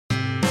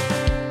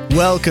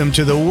Welcome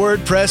to the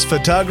WordPress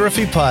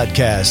Photography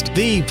Podcast,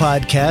 the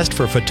podcast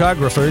for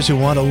photographers who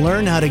want to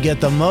learn how to get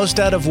the most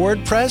out of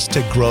WordPress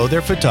to grow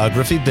their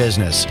photography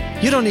business.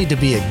 You don't need to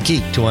be a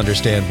geek to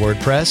understand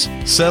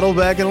WordPress. Settle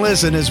back and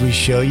listen as we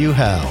show you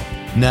how.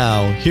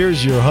 Now,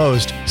 here's your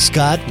host,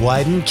 Scott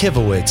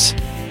Wyden-Kivowitz.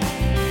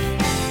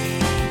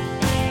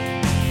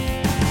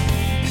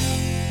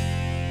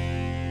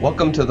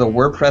 Welcome to the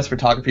WordPress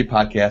Photography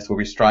Podcast, where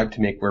we strive to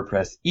make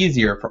WordPress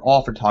easier for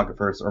all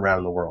photographers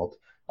around the world.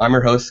 I'm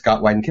your host,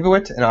 Scott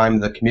Wyden-Kivowitz, and I'm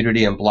the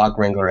community and blog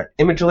wrangler at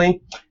Imagely,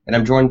 and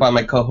I'm joined by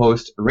my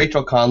co-host,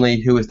 Rachel Conley,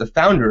 who is the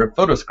founder of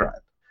Photoscribe.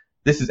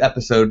 This is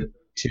episode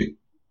 2.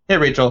 Hey,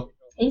 Rachel.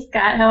 Hey,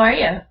 Scott. How are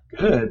you?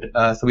 Good.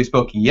 So we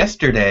spoke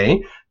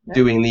yesterday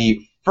doing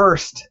the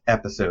first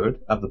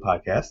episode of the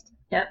podcast.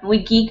 Yep.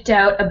 We geeked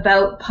out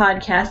about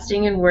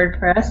podcasting and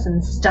WordPress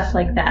and stuff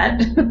like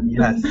that.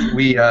 Yes,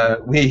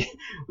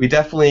 we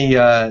definitely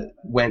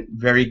went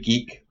very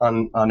geek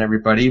on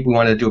everybody. We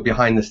wanted to do a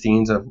behind the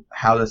scenes of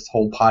how this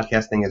whole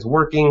podcast thing is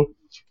working,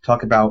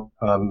 talk about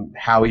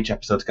how each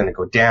episode's going to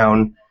go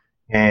down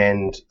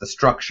and the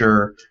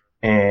structure,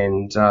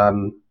 and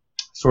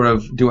sort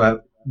of do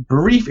a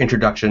brief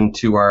introduction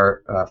to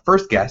our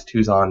first guest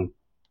who's on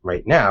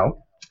right now.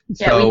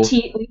 Yeah, so,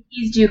 we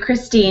teased you,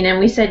 Christine, and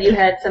we said you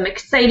had some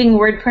exciting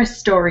WordPress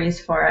stories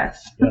for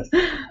us. Yes.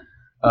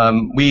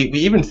 We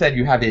even said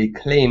you have a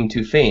claim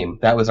to fame.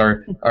 That was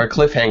our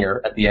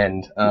cliffhanger at the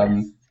end.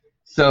 Yes.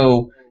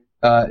 So,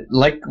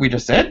 like we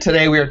just said,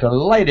 today we are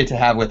delighted to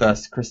have with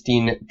us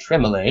Christine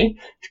Tremoulet.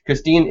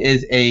 Christine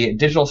is a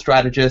digital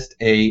strategist,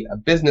 a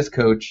business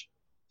coach,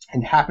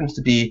 and happens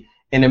to be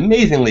an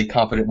amazingly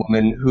confident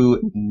woman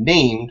who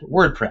named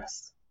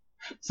WordPress.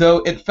 So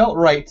it felt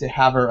right to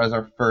have her as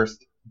our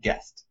first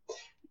guest.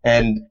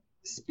 And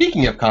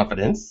speaking of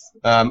confidence,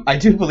 I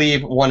do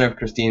believe one of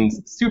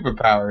Christine's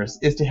superpowers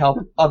is to help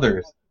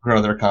others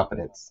grow their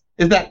confidence.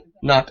 Is that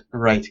not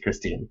right,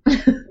 Christine?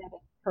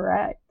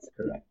 Correct.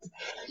 Correct.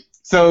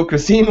 So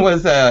Christine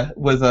was a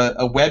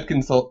web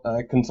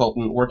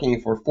consultant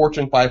working for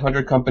Fortune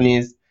 500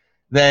 companies,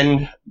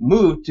 then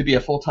moved to be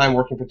a full-time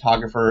working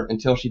photographer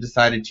until she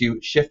decided to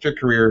shift her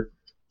career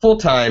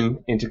full-time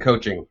into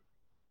coaching.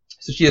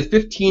 So she has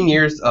 15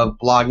 years of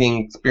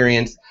blogging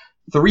experience,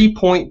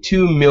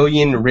 3.2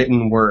 million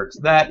written words.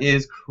 That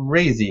is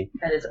crazy.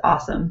 That is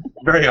awesome.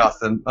 Very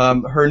awesome.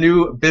 Her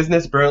new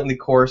Business Brilliantly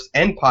course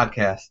and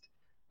podcast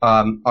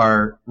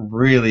are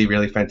really,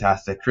 really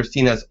fantastic.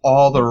 Christine has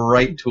all the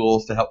right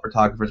tools to help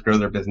photographers grow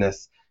their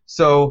business.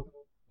 So,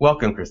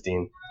 welcome,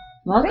 Christine.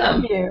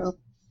 Welcome. Thank you.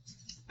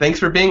 Thanks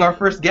for being our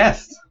first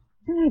guest.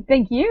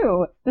 Thank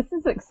you. This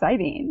is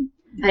exciting.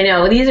 I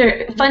know. These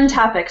are fun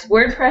topics,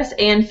 WordPress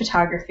and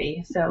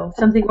photography, so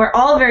something we're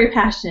all very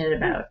passionate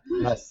about.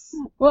 Yes.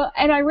 Well,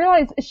 and I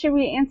realized, should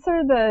we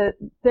answer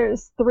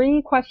there's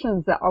 3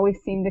 questions that always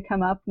seem to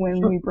come up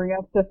when we bring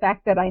up the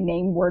fact that I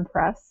named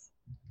WordPress.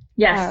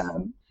 Yes.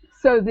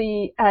 So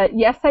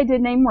yes, I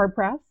did name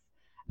WordPress.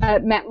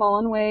 Matt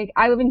Mullenweg,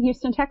 I live in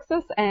Houston,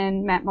 Texas,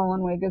 and Matt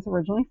Mullenweg is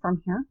originally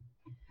from here.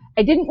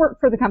 I didn't work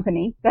for the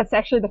company. That's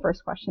actually the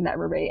first question that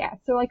everybody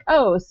asks. They're like,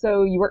 oh,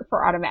 so you work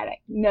for Automatic.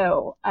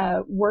 No,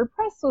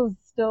 WordPress was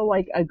still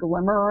like a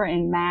glimmer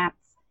in Matt's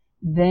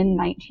then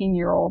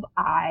 19-year-old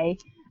eye.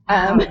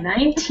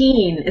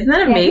 19. Isn't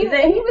that amazing?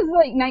 Yeah, he was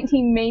like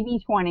 19, maybe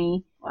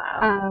 20.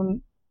 Wow.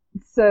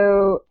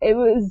 So it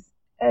was,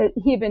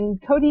 he had been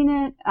coding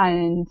it,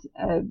 and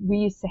we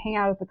used to hang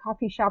out at the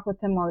coffee shop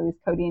with him while he was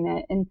coding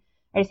it. And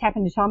I just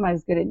happened to tell him I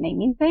was good at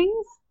naming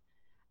things.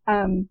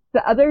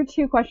 The other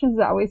 2 questions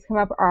that always come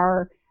up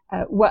are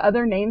what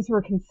other names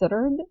were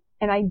considered,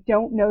 and I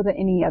don't know that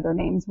any other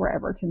names were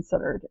ever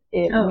considered.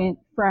 It went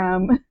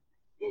from,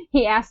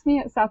 he asked me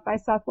at South by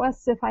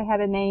Southwest if I had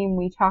a name.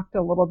 We talked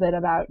a little bit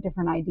about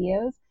different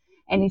ideas,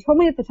 and he told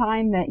me at the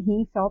time that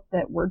he felt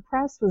that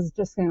WordPress was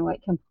just going to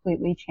like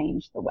completely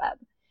change the web.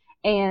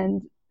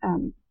 And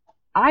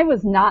I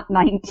was not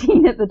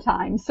 19 at the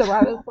time, so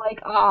I was like,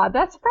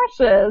 that's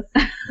precious.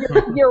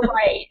 You're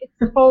right.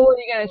 It's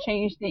totally going to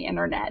change the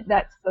internet.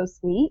 That's so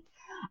sweet.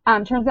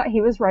 Turns out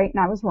he was right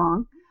and I was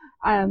wrong.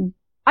 I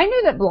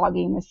knew that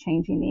blogging was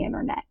changing the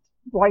internet.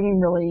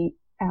 Blogging really,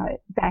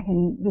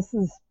 this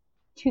is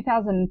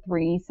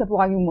 2003, so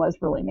blogging was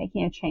really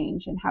making a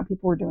change in how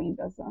people were doing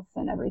business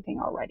and everything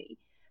already.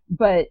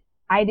 But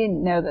I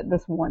didn't know that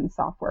this one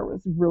software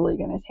was really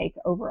going to take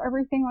over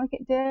everything like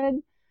it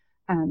did.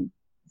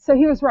 So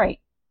he was right.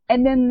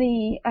 And then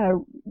the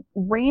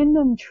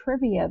random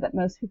trivia that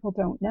most people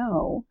don't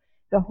know,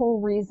 the whole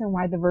reason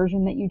why the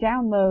version that you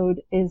download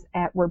is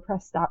at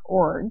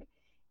WordPress.org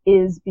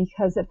is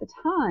because at the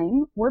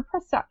time,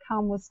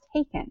 WordPress.com was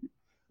taken.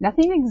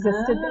 Nothing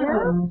existed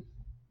there.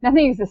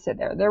 Nothing existed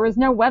there. There was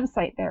no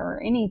website there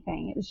or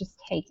anything. It was just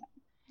taken.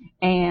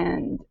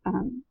 And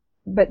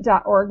but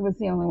 .org was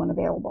the only one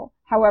available.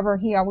 However,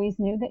 he always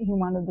knew that he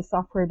wanted the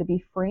software to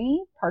be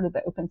free, part of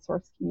the open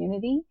source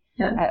community.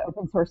 Yeah.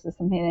 Open source is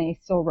something that he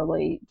still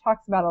really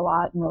talks about a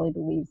lot and really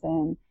believes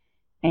in.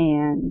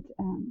 And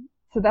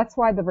So that's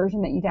why the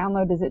version that you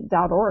download is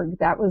at .org.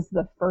 That was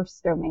the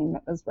first domain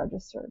that was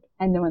registered.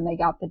 And then when they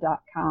got the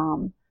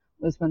 .com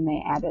was when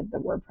they added the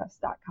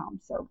WordPress.com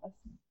service.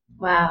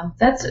 Wow,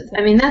 that's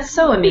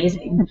so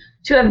amazing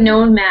to have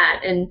known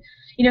Matt. And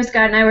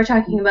Scott and I were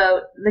talking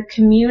about the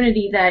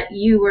community that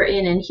you were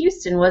in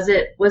Houston. Was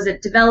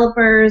it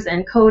developers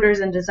and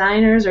coders and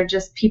designers, or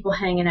just people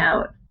hanging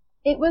out?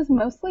 It was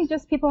mostly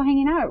just people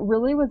hanging out. It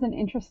really was an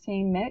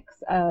interesting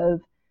mix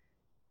of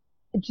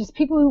just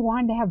people who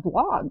wanted to have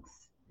blogs.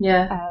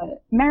 Yeah.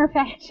 Matter of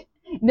fact,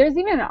 there's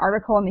even an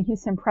article in the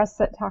Houston Press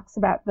that talks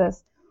about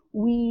this.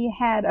 We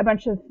had a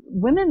bunch of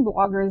women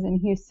bloggers in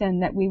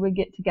Houston that we would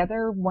get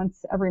together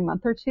once every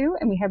month or two,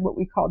 and we had what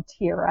we called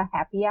Tiara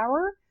Happy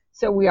Hour.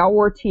 So we all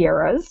wore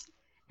tiaras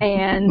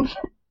and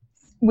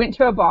went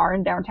to a bar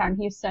in downtown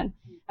Houston.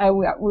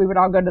 We would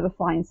all go to the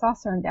Flying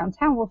Saucer in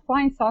downtown. Well,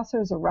 Flying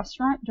Saucer is a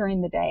restaurant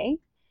during the day,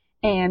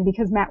 and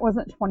because Matt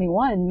wasn't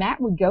 21,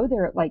 Matt would go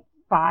there at like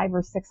 5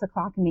 or 6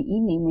 o'clock in the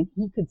evening when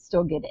he could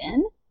still get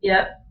in.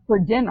 Yep. For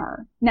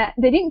dinner. Now,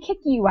 they didn't kick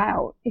you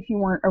out if you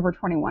weren't over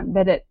 21,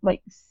 but at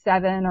like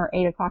 7 or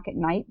 8 o'clock at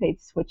night,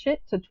 they'd switch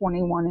it to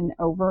 21 and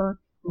over.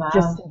 Wow.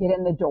 Just to get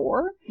in the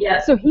door.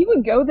 Yeah. So he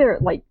would go there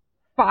at like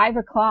 5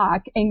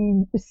 o'clock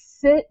and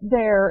sit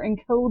there and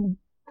code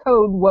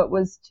what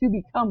was to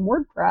become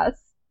WordPress,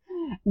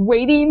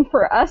 waiting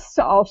for us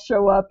to all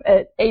show up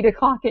at 8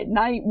 o'clock at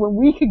night when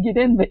we could get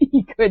in, but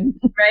he couldn't.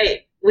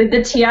 Right. With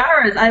the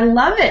tiaras. I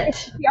love it.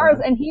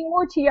 Tiaras, and he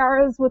wore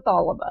tiaras with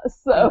all of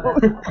us. So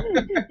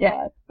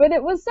yeah, but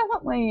it was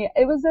definitely,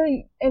 it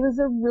was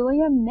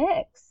really a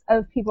mix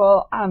of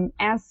people.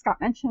 As Scott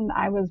mentioned,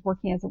 I was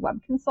working as a web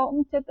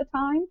consultant at the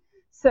time.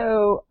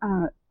 So,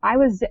 I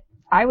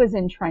was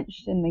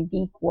entrenched in the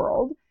geek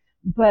world,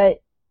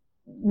 but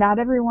not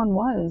everyone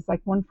was. Like,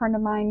 one friend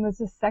of mine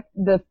was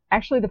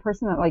actually the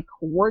person that like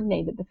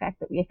coordinated the fact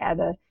that we had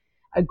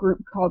a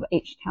group called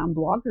H-Town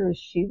Bloggers.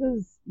 She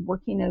was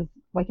working as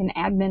like an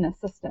admin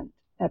assistant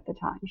at the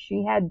time.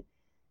 She had,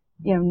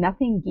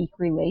 nothing geek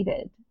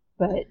related,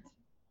 but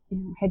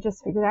had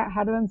just figured out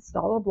how to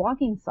install a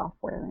blogging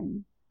software.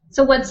 And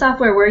so what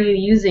software were you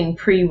using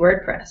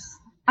pre-WordPress?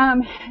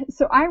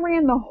 So I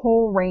ran the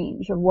whole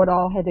range of what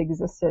all had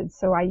existed.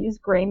 So I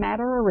used Gray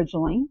Matter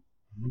originally,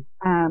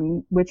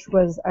 which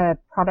was a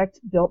product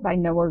built by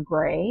Noah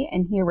Gray,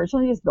 and he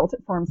originally just built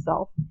it for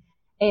himself.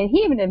 And he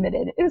even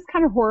admitted it was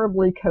kind of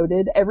horribly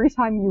coded. Every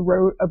time you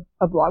wrote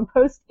a blog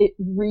post, it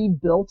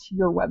rebuilt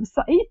your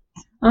website.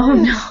 Oh,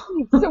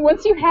 no. So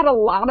once you had a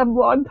lot of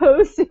blog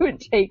posts, it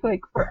would take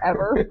like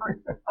forever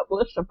to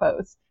publish a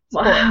post.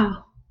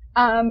 Wow.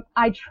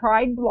 I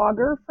tried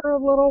Blogger for a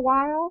little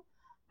while,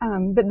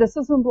 but this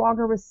was when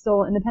Blogger was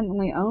still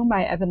independently owned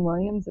by Evan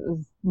Williams. It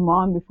was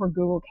long before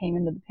Google came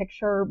into the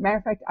picture. Matter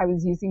of fact, I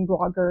was using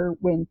Blogger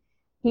when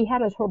he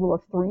had a total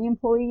of 3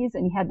 employees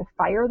and he had to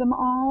fire them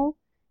all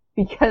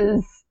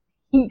because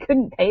he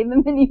couldn't pay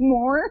them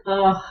anymore.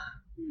 Ugh.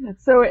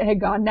 So it had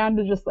gone down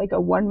to just like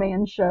a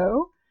one-man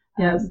show.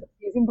 Yes.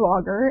 Using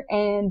Blogger.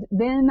 And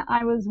then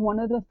I was one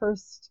of the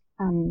first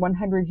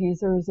 100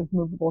 users of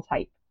Movable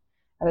Type.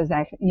 I was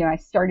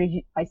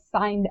actually, I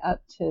signed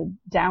up to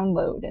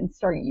download and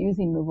start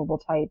using Movable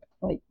Type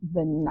like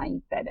the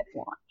night that it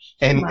launched.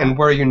 And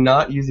were you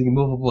not using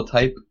Movable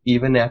Type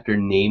even after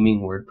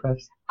naming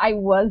WordPress? I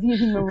was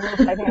using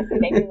Movable Type after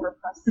naming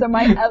WordPress. So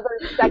my other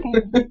second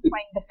claim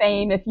to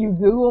fame, if you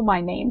Google my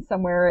name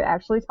somewhere, it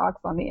actually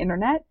talks on the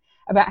internet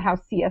about how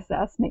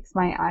CSS makes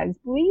my eyes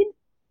bleed.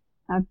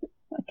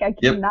 I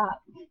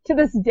cannot. To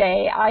this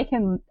day, I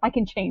can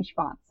change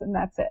fonts, and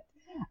that's it.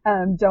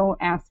 Don't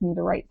ask me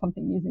to write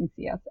something using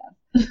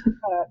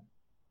CSS.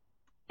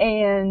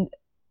 And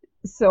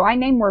so I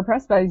named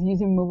WordPress, but I was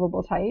using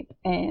Movable Type,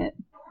 and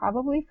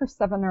probably for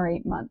 7 or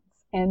 8 months.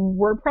 And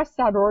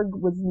WordPress.org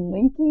was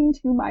linking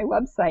to my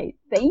website.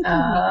 Thank you.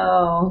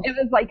 Oh. It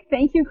was like,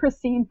 thank you,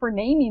 Christine, for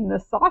naming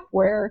this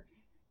software.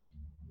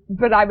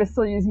 But I was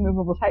still using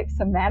Movable Type.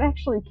 So Matt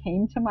actually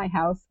came to my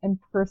house and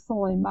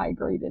personally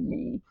migrated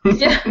me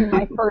to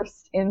my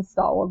first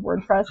install of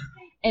WordPress.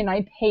 And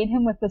I paid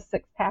him with a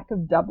 6-pack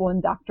of Dublin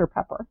Dr.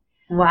 Pepper.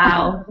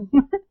 Wow.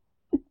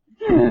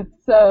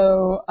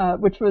 So,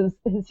 which was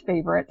his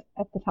favorite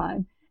at the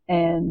time.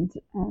 And,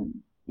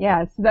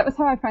 yeah, so that was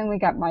how I finally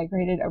got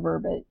migrated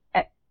over.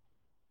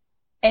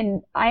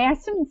 And I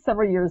asked him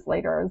several years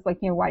later, I was like,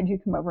 why'd you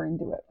come over and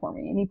do it for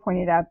me? And he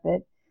pointed out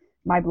that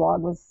my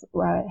blog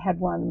had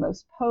one of the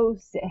most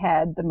posts, it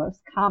had the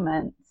most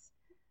comments,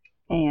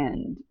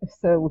 and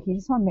so he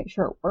just wanted to make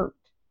sure it worked.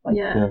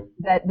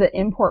 That the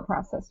import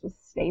process was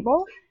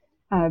stable,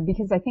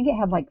 because I think it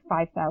had like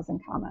 5,000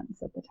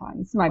 comments at the time.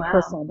 It's my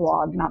personal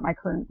blog, not my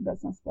current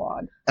business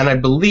blog. And I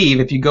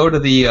believe if you go to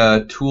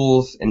the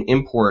tools and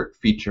import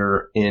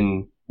feature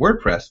in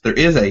WordPress, there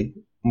is a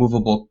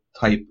Movable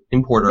Type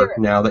importer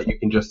now that you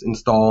can just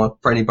install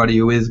for anybody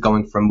who is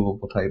going from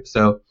Movable Type.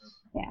 So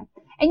yeah.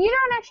 And you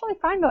don't actually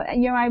find that,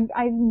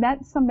 I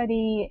met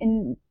somebody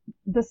in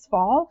this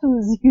fall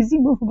who's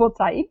using Movable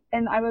Type,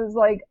 and I was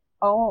like,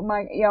 oh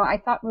my, I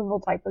thought Movable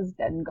Type was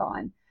dead and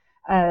gone.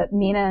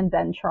 Mina and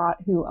Ben Trott,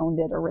 who owned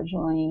it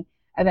originally,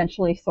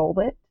 eventually sold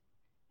it.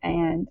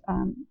 And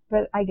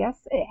but I guess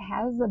it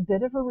has a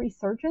bit of a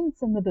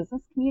resurgence in the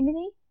business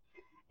community.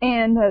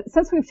 And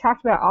since we've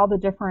talked about all the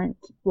different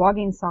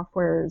blogging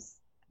softwares,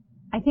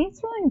 I think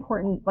it's really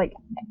important. Like,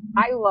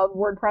 I love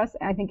WordPress,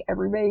 and I think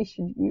everybody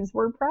should use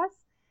WordPress.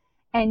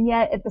 And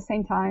yet, at the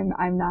same time,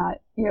 I'm not,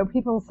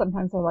 people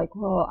sometimes are like,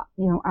 well,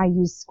 I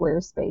use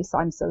Squarespace.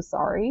 I'm so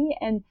sorry.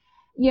 And,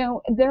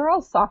 they're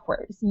all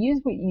softwares.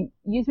 Use what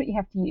you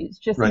have to use.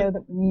 Just Right. know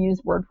that when you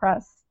use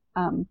WordPress,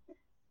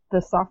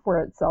 the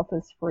software itself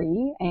is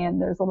free,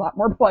 and there's a lot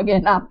more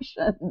plugin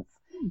options.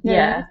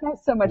 Yeah.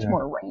 There's so much Yeah.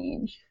 more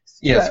range.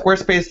 Yeah, So-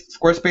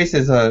 Squarespace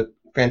is a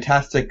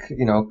fantastic,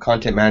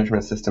 content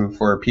management system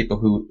for people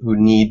who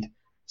need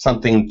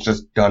something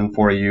just done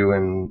for you,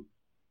 and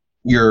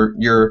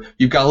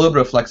you've got a little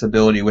bit of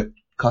flexibility with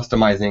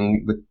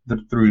customizing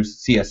through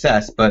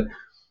CSS, but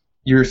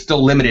you're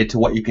still limited to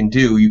what you can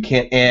do. You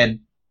can't add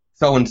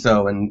so and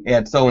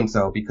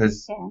so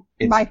because Yeah.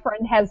 it's My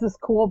friend has this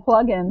cool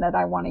plugin that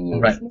I want to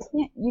use. Right.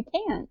 You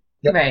can't.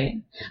 Yep.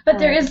 Right. But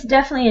there is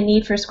definitely a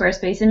need for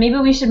Squarespace, and maybe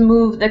we should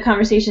move the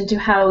conversation to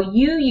how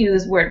you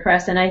use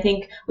WordPress, and I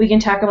think we can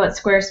talk about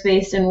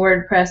Squarespace and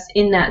WordPress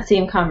in that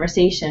same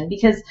conversation,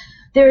 because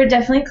there are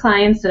definitely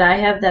clients that I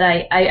have that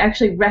I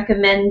actually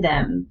recommend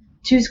them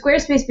to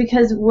Squarespace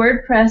because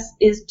WordPress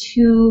is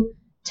too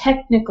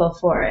technical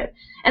for it.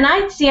 And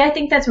I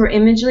think that's where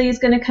Imagely is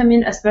going to come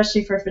in,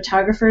 especially for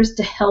photographers,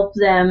 to help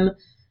them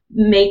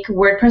make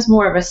WordPress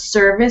more of a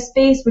service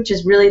base, which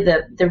is really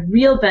the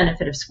real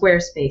benefit of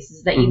Squarespace,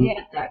 is that you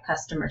get that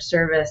customer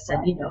service,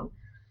 and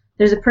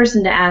there's a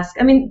person to ask.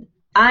 I mean,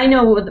 I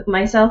know with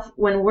myself,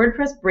 when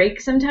WordPress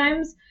breaks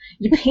sometimes,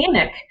 you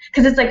panic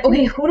because it's like,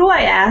 okay, who do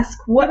I ask?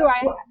 What do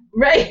I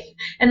right?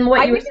 And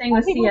what you were saying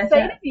with people CSS.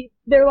 say to me,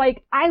 they're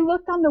like, I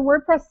looked on the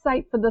WordPress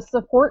site for the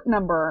support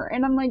number,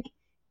 and I'm like,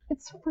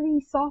 it's free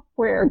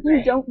software. You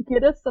Right. don't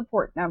get a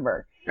support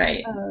number.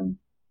 Right.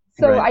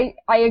 So Right.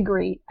 I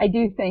agree. I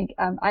do think,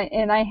 I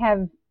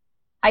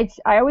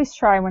always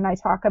try when I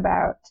talk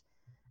about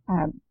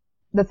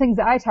the things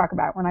that I talk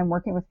about when I'm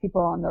working with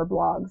people on their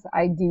blogs,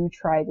 I do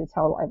try to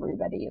tell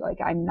everybody, like,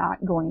 I'm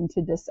not going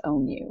to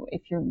disown you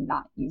if you're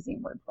not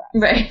using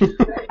WordPress. Right.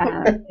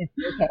 It's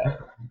okay.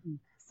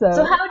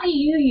 So how do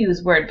you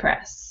use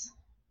WordPress?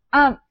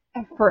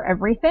 For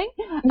everything.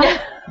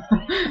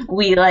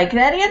 We like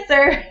that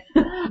answer.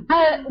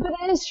 But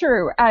it is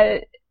true.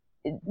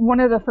 One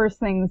of the first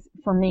things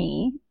for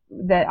me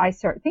that I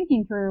start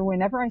thinking through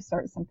whenever I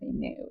start something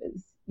new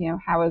is,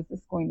 how is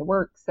this going to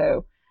work?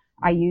 So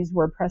I use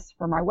WordPress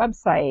for my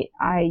website.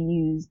 I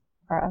use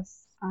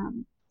WordPress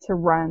to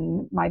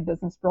run my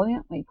Business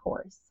Brilliantly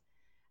course.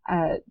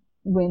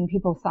 When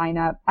people sign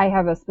up, I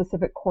have a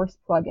specific course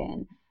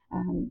plugin.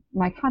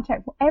 My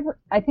contact,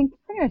 I think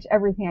pretty much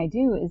everything I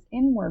do is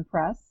in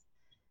WordPress.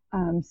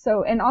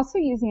 And also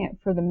using it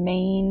for the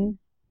main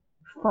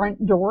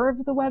front door of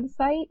the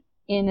website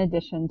in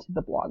addition to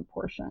the blog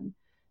portion.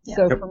 Yeah.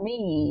 So for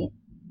me,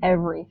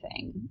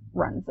 everything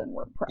runs in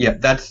WordPress. Yeah,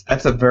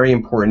 that's a very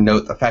important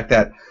note. The fact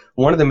that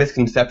one of the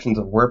misconceptions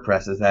of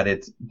WordPress is that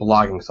it's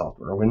blogging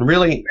software, when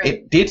really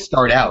it did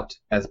start out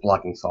as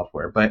blogging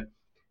software, but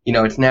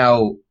it's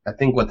now, I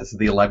think this is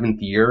the 11th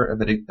year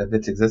of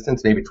its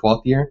existence, maybe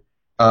 12th year.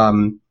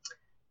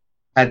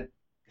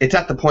 It's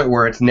at the point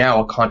where it's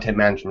now a content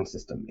management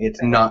system.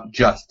 It's not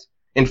just,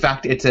 in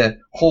fact, it's a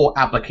whole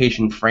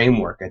application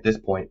framework at this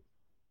point.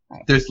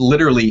 Right. There's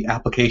literally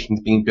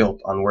applications being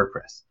built on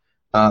WordPress.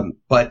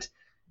 But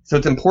so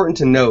it's important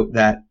to note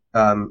that,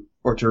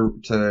 or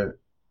to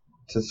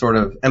sort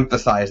of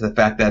emphasize the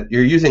fact that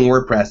you're using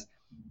WordPress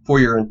for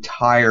your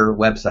entire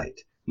website,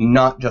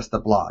 not just the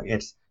blog.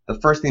 It's the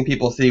first thing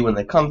people see when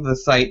they come to the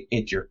site.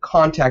 It's your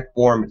contact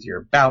form. It's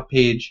your about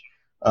page.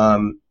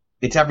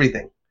 It's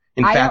everything.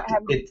 In fact, I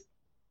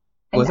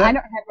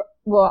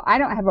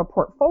don't have a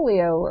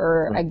portfolio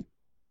or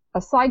a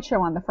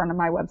slideshow on the front of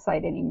my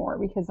website anymore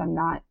because I'm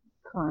not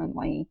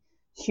currently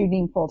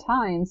shooting full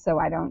time, so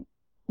I don't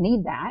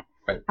need that.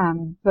 Right.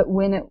 But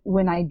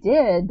when I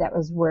did, that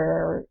was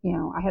where,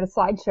 I had a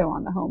slideshow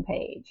on the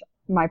homepage.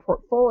 My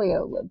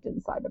portfolio lived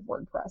inside of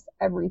WordPress.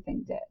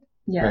 Everything did.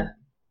 Yeah. Right.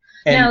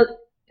 Now,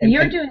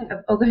 you're and- doing.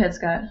 Oh, go ahead,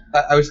 Scott.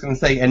 I was going to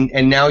say,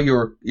 and now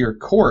your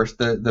course,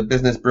 the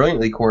Business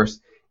Brilliantly course,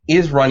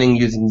 is running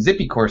using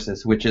Zippy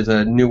Courses, which is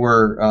a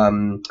newer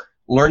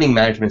learning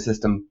management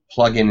system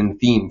plugin and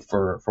theme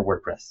for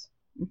WordPress.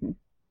 Mm-hmm.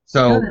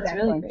 So That's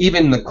really great.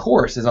 even the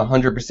course is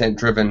 100%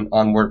 driven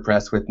on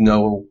WordPress with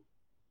no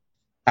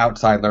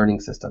outside learning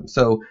system.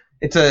 So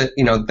it's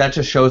that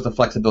just shows the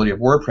flexibility of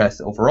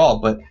WordPress overall,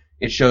 but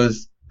it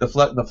shows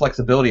the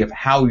flexibility of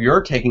how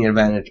you're taking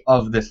advantage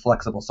of this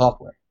flexible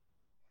software.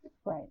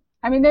 Right.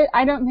 I mean,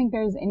 I don't think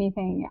there's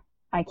anything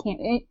I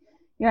can't.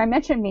 I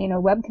mentioned being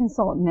a web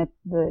consultant at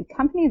the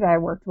company that I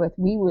worked with.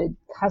 We would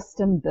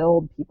custom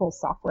build people's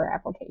software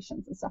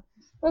applications and stuff.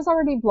 I was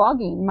already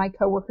blogging. My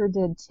coworker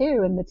did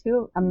too, and the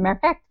two, in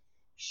fact,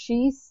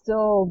 she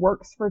still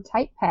works for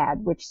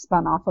TypePad, which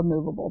spun off a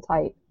movable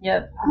type.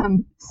 Yep.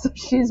 So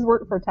she's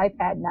worked for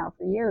TypePad now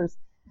for years.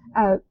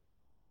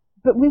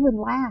 But we would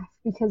laugh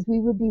because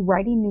we would be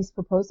writing these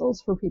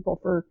proposals for people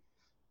for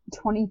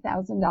 $20,000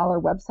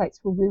 websites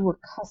where we were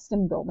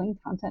custom building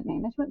content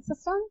management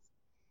systems.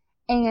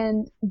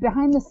 And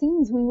behind the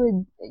scenes, we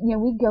would,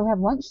 we'd go have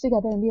lunch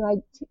together and be like,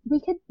 we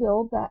could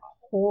build that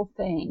whole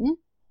thing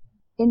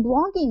in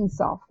blogging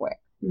software.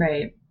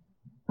 Right.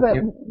 But,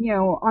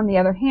 on the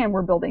other hand,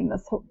 we're building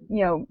this,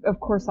 of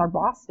course, our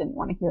boss didn't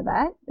want to hear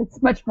that.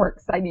 It's much more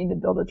exciting to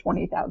build a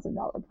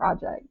 $20,000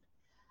 project.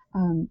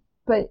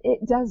 But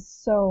it does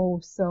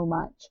so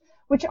much,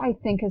 which I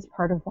think is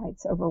part of why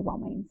it's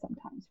overwhelming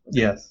sometimes.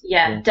 Yes.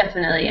 Yeah,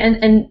 definitely.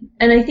 And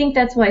I think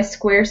that's why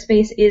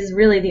Squarespace is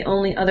really the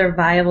only other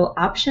viable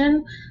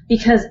option,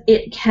 because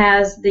it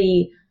has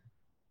the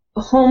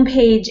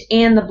homepage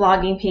and the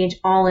blogging page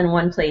all in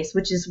one place,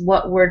 which is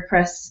what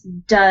WordPress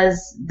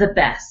does the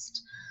best.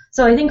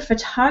 So I think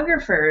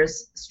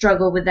photographers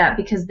struggle with that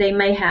because they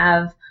may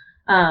have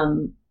a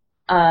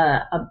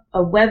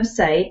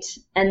website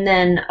and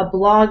then a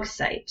blog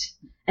site,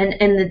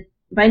 and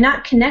by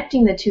not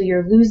connecting the two,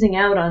 you're losing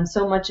out on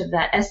so much of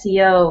that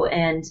SEO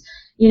and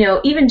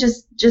even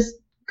just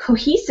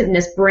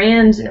cohesiveness,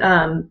 brand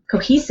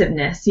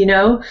cohesiveness.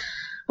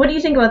 What do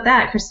you think about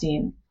that,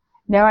 Christine?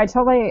 No, I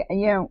totally.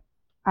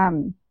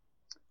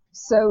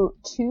 So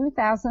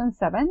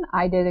 2007,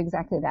 I did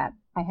exactly that.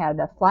 I had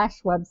a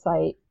Flash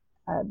website.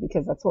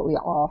 Because that's what we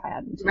all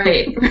had.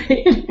 Right.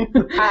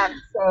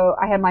 So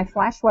I had my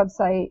Flash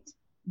website.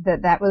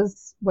 That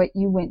was what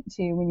you went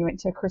to when you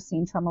went to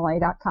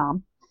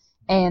ChristineTremoulet.com.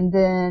 And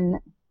then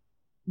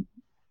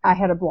I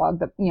had a blog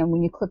that,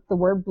 when you clicked the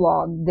word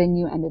blog, then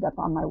you ended up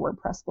on my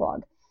WordPress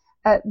blog.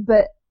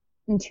 But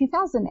in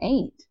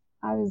 2008,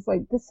 I was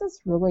like, this is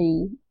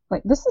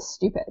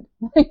stupid.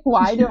 Like,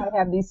 why do I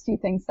have these two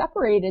things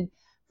separated?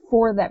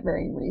 For that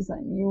very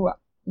reason.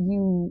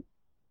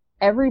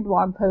 Every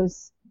blog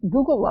post,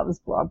 Google loves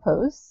blog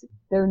posts.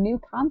 They're new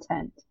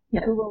content.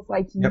 Yep. Google's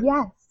like,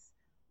 yes,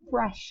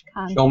 fresh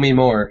content. Show me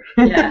more.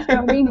 Yeah.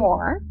 Show me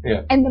more.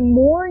 Yeah. And the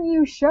more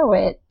you show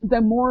it,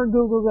 the more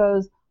Google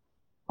goes,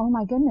 oh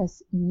my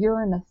goodness,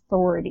 you're an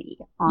authority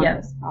on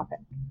this topic.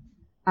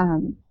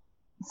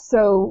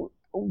 So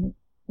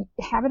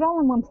have it all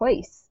in one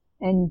place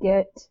and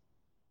get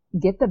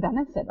the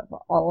benefit of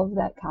all of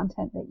that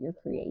content that you're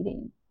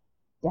creating.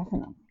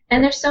 Definitely.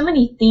 And there's so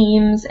many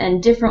themes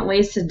and different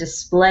ways to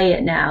display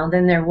it now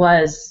than there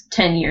was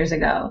 10 years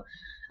ago.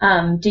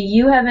 Do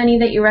you have any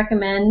that you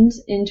recommend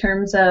in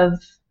terms of,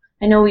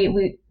 I know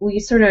we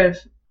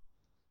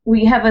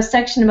have a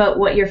section about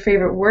what your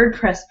favorite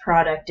WordPress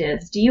product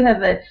is. Do you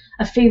have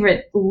a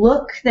favorite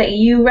look that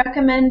you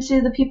recommend to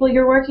the people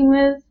you're working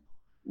with?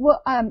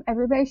 Well,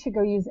 everybody should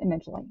go use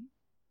Imagely.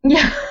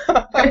 Yeah.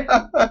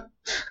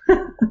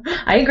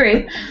 I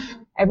agree.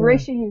 Everybody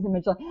should use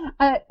Imagely.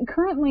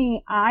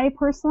 Currently, I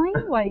personally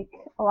like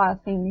a lot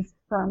of things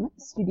from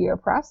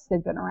StudioPress.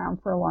 They've been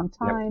around for a long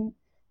time. Yep.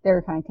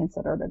 They're kind of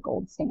considered a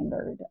gold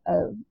standard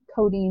of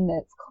coding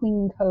that's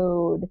clean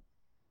code,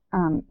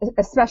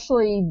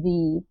 especially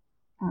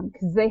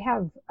because they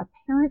have a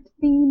parent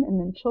theme and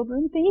then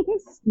children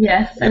themes.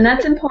 Yes, and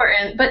that's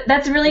important, but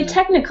that's really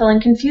technical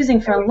and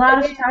confusing for a lot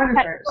of photographers.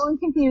 Technical and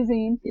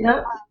confusing.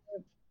 Yep.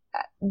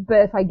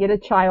 But if I get a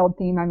child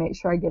theme, I make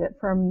sure I get it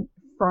from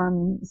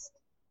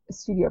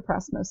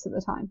StudioPress most of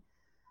the time,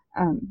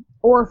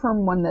 or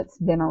from one that's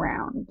been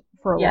around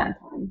for a long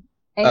time.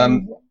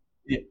 And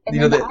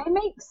I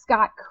make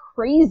Scott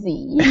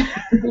crazy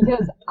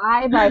because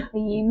I buy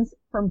themes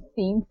from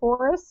Theme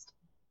Forest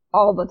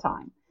all the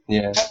time.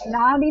 Yeah. And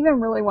not even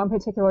really one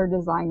particular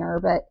designer,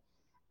 but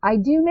I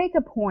do make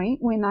a point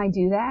when I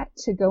do that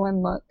to go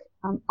and look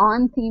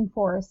on Theme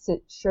Forest.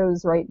 It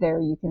shows right there.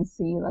 You can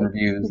see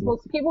reviews.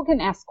 People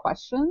can ask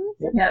questions.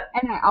 Yep.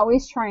 And I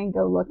always try and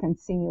go look and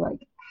see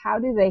how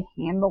do they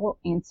handle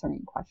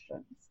answering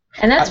questions.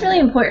 And that's really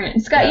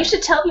important. Scott, you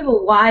should tell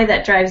people why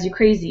that drives you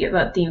crazy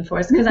about Theme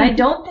Forest, because I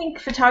don't think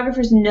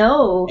photographers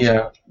know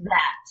that.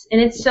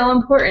 And it's so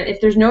important.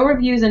 If there's no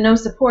reviews and no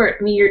support,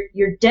 I mean,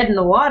 you're dead in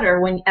the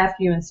water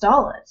after you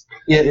install it.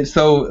 Yeah,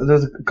 so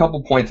there's a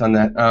couple points on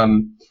that.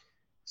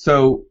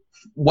 So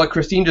what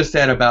Christine just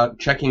said about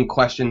checking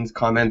questions,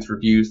 comments,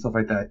 reviews, stuff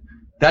like that,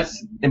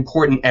 that's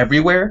important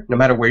everywhere, no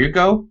matter where you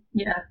go.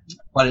 Yeah.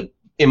 But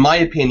in my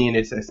opinion,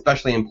 it's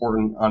especially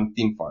important on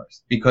Theme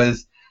Forest,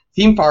 because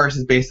Theme Forest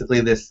is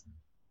basically this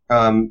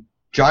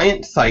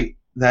giant site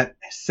that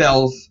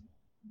sells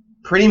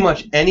pretty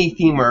much any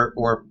theme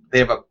or they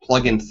have a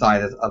plugin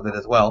side of it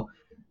as well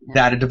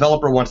that a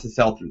developer wants to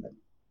sell through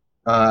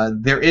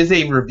them. There is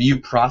a review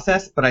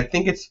process, but I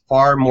think it's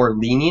far more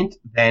lenient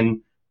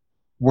than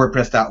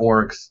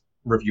WordPress.org's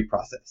review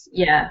process.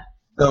 Yeah.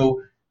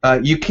 So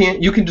you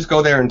can just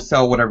go there and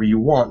sell whatever you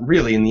want,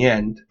 really, in the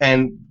end.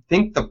 And I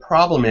think the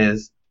problem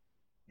is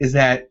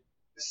that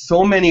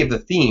so many of the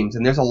themes,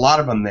 and there's a lot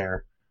of them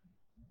there,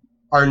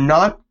 are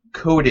not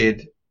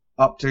coded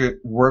up to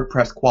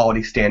WordPress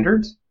quality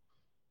standards.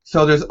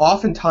 So there's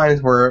often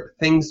times where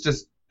things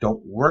just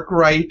don't work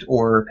right,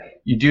 or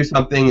you do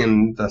something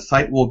and the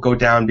site will go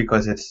down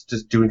because it's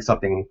just doing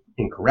something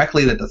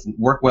incorrectly that doesn't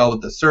work well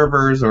with the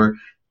servers, or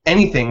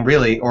anything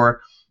really.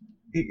 Or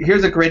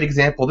here's a great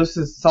example. This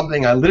is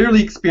something I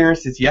literally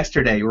experienced this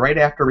yesterday, right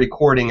after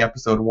recording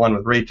episode 1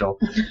 with Rachel.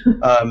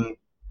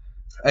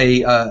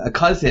 A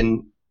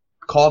cousin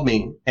called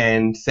me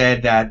and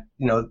said that,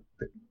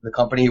 the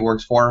company he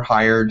works for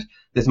hired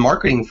this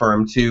marketing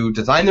firm to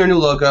design their new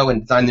logo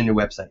and design their new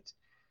website.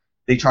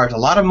 They charge a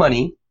lot of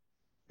money,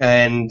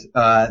 and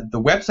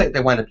the website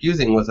they wound up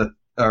using or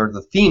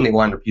the theme they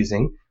wound up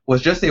using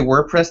was just a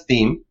WordPress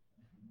theme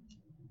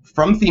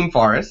from Theme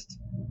Forest.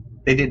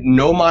 They did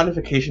no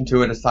modification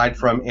to it aside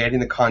from adding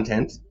the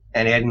content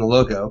and adding the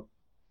logo.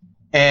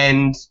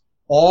 And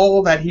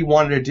all that he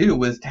wanted to do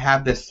was to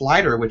have this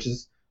slider, which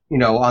is,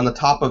 on the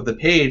top of the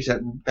page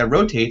that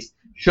rotates,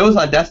 shows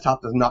on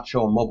desktop, does not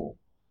show on mobile.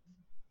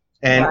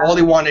 And all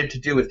he wanted to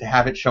do is to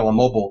have it show on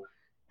mobile.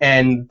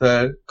 And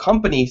the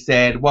company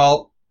said,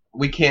 well,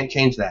 we can't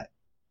change that.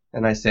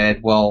 And I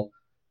said, well,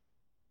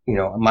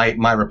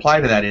 my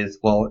reply to that is,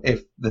 well,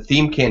 if the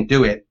theme can't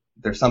do it,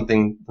 there's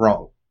something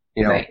wrong.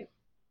 Right.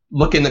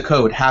 Look in the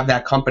code. Have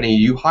that company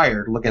you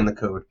hired look in the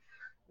code.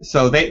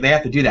 So they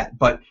have to do that.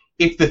 But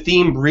if the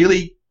theme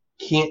really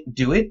can't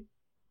do it,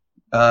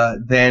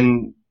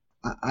 then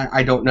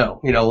I don't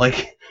know.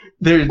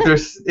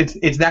 There's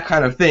it's that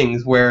kind of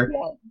things where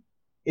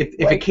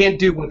if it can't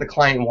do what the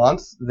client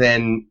wants,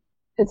 then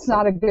it's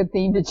not a good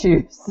theme to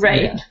choose.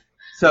 Right. Yeah.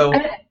 So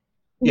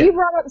you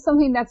brought up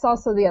something that's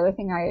also the other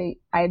thing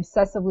I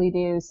obsessively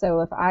do.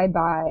 So if I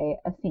buy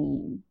a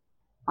theme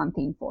on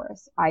Theme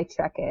Forest, I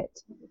check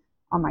it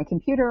on my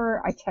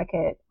computer, I check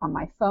it on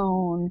my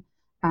phone.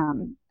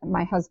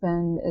 My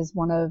husband is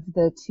one of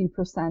the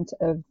 2%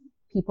 of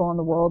people in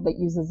the world that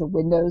uses a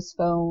Windows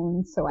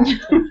phone, so I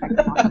actually check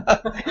it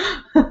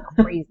on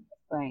crazy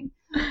thing.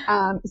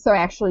 So I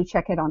actually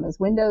check it on his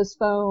Windows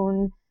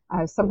phone.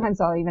 Sometimes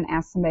I'll even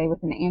ask somebody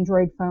with an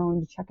Android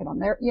phone to check it on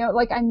their,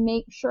 I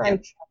make sure I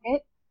check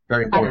it.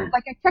 Very important.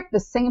 I checked the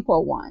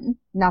sample one,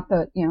 not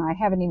the, I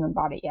haven't even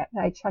bought it yet,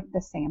 but I checked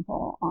the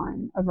sample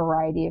on a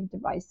variety of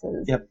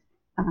devices. Yep.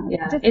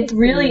 It's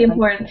really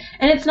important.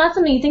 And it's not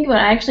something you think about.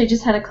 I actually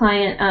just had a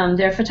client,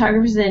 they're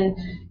photographers in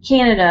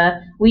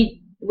Canada.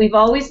 We've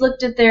always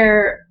looked at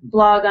their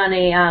blog on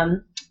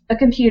a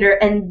computer,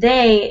 and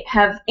they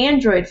have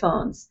Android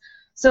phones.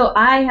 So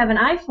I have an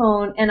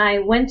iPhone, and I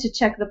went to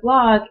check the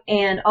blog,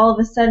 and all of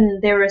a sudden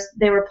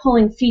they were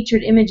pulling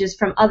featured images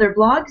from other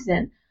blogs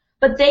in.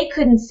 But they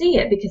couldn't see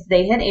it because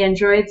they had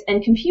Androids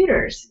and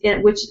computers,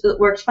 which it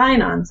worked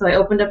fine on. So I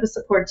opened up a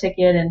support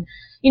ticket, and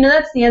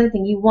that's the other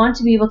thing. You want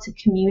to be able to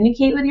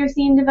communicate with your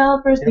theme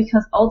developers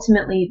because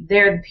ultimately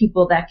they're the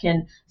people that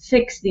can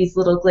fix these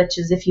little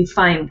glitches if you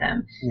find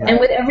them. Yeah. And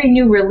with every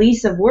new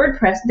release of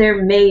WordPress,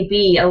 there may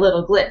be a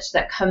little glitch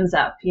that comes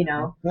up,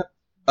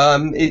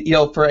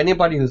 For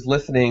anybody who's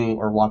listening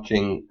or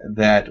watching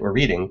that or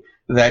reading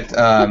that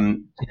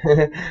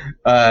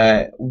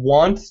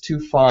wants to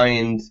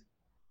find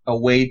a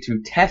way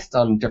to test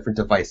on different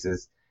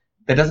devices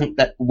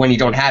that when you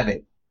don't have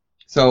it.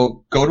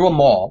 So go to a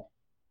mall.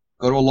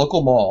 Go to a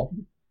local mall.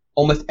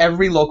 Almost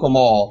every local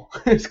mall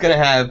is going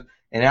to have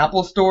an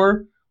Apple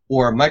store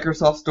or a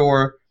Microsoft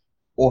store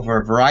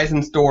or a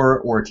Verizon store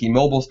or a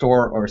T-Mobile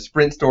store or a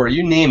Sprint store,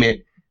 you name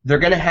it. They're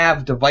going to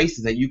have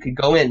devices that you could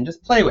go in and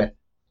just play with.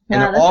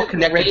 And they're all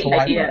connected to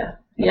Wi-Fi.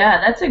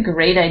 Yeah, that's a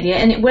great idea.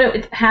 And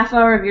it's half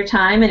hour of your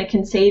time, and it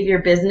can save your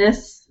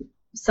business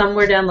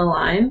somewhere down the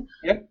line.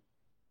 Yep.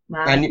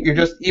 Wow. And you're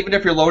just, even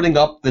if you're loading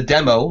up the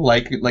demo,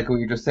 like what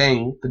you're just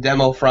saying, the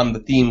demo from the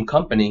theme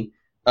company,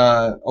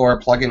 or a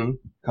plugin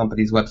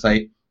company's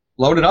website,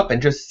 load it up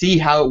and just see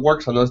how it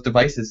works on those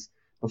devices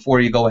before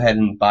you go ahead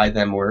and buy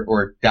them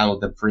or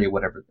download them free,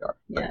 whatever they are.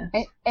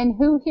 Yeah. And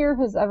who here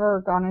has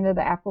ever gone into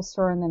the Apple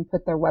Store and then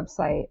put their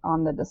website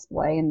on the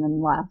display and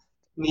then left?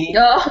 Me?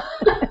 Oh.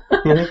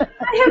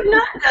 I have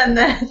not done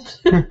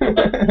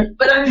that,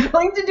 but I'm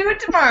going to do it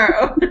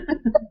tomorrow.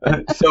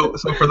 So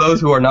for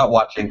those who are not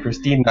watching,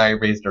 Christine and I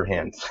raised our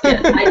hands.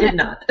 Yes, I did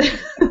not.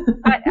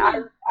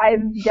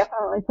 I've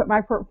definitely put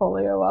my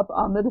portfolio up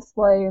on the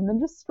display and then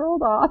just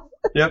scrolled off.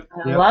 Yep.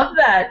 I love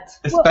that.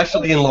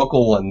 Especially in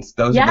local ones.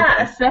 Those are the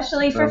best.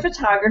 Especially for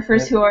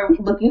photographers who are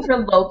looking for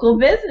local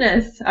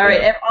business. All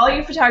right, if all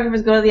you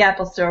photographers go to the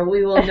Apple Store,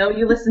 we will know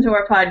you listen to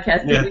our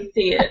podcast if we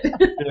see it.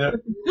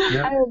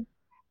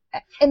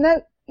 And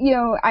that,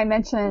 I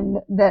mentioned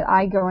that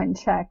I go and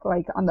check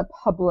on the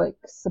public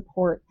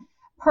support.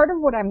 Part of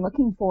what I'm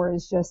looking for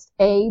is just,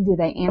 do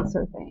they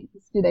answer things?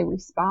 Do they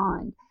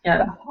respond? Yeah.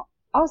 But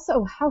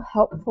also, how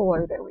helpful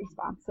are their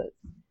responses?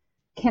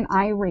 Can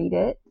I read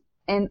it?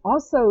 And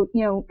also,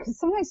 because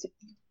sometimes,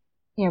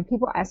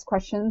 people ask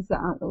questions that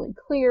aren't really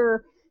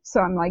clear.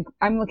 So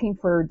I'm looking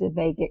for, did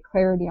they get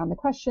clarity on the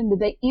question? Did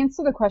they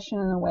answer the question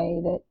in a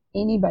way that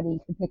anybody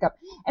can pick up?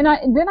 And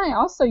then I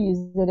also use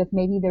it if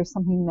maybe there's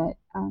something that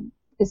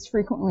is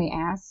frequently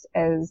asked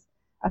as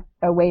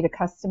a way to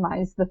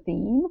customize the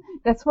theme.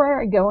 That's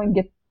where I go and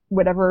get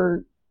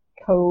whatever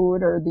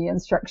code or the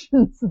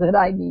instructions that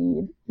I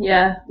need.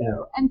 Yeah.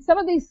 And some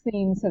of these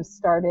themes have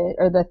started,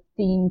 or the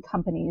theme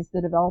companies,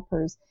 the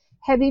developers,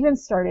 have even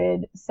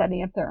started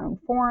setting up their own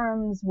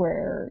forums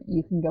where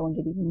you can go and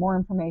get even more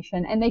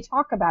information. And they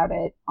talk about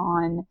it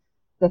on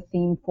the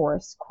Theme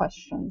Forest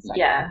questions section.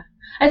 Yeah.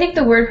 I think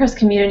the WordPress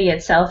community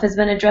itself has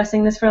been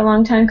addressing this for a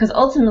long time, because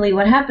ultimately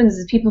what happens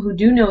is people who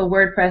do know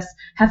WordPress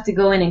have to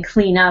go in and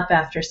clean up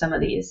after some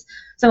of these.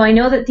 So I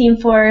know that Theme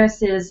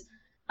Forest is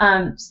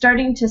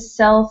starting to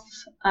self-police,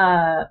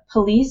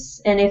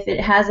 and if it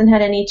hasn't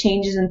had any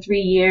changes in 3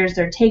 years,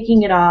 they're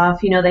taking it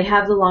off. They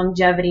have the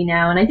longevity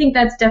now, and I think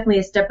that's definitely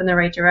a step in the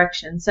right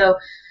direction. So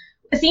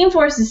Theme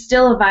Forest is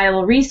still a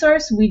viable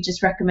resource. We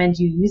just recommend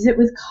you use it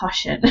with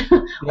caution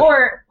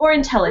or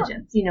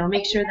intelligence.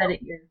 Make sure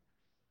that you're.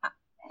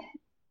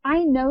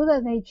 I know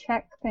that they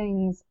check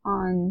things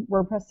on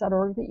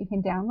WordPress.org that you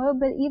can download,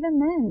 but even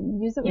then,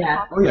 use it with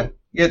caution. Oh yeah.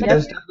 Yeah,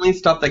 there's definitely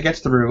stuff that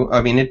gets through.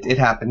 I mean, it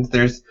happens.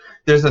 There's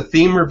a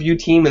theme review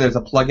team and there's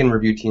a plugin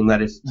review team that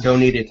is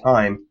donated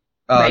time.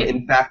 Right.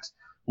 In fact,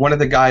 one of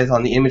the guys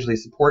on the Imagely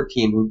support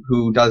team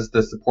who does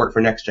the support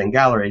for Next Gen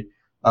Gallery,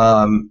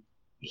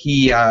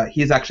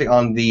 he's actually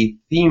on the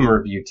theme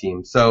review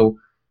team. So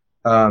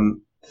for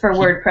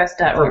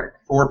WordPress.org.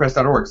 For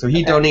WordPress.org. So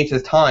he donates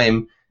his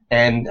time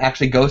and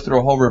actually goes through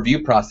a whole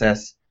review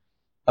process.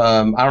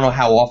 I don't know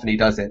how often he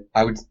does it.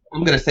 I'm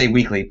going to say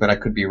weekly, but I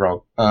could be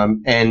wrong.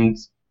 And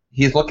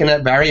he's looking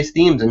at various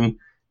themes and,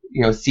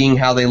 seeing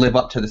how they live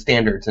up to the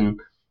standards. And,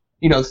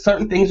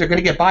 certain things are going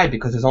to get by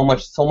because there's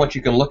so much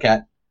you can look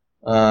at,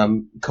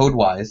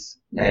 code-wise.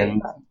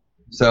 And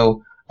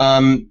so,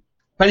 but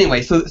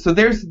anyway, so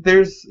there's,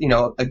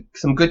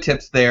 some good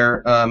tips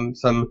there,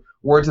 some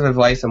words of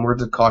advice, some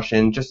words of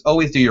caution. Just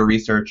always do your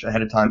research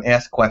ahead of time.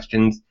 Ask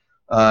questions.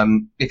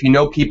 If you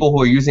know people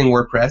who are using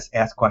WordPress,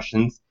 ask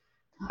questions.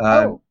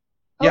 But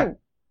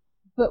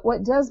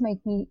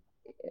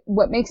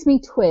what makes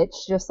me twitch,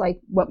 just like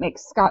what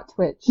makes Scott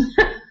twitch,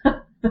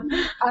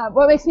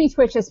 what makes me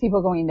twitch is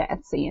people going to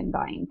Etsy and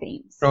buying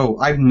themes. Oh,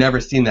 I've never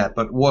seen that,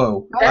 but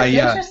whoa. That's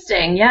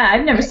interesting. Yeah,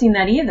 I've never seen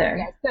that either.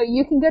 Yeah, so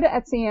you can go to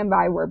Etsy and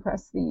buy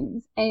WordPress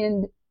themes,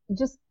 and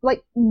just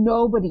like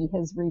nobody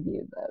has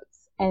reviewed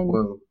those. And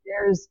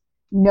there's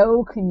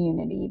no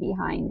community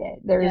behind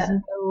it. There's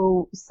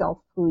no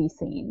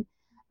self-policing.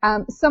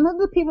 Some of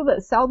the people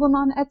that sell them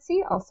on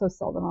Etsy also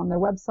sell them on their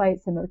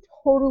websites, and they're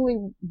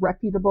totally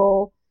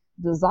reputable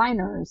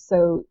designers,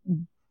 so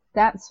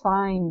that's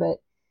fine.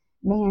 But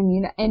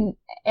man, and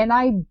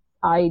I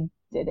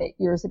did it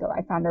years ago.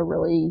 I found a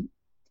really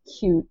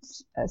cute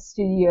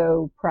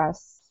Studio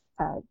Press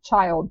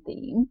child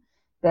theme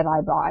that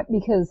I bought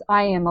because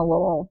I am a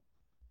little,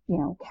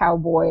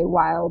 cowboy,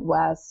 Wild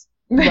West,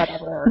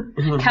 whatever.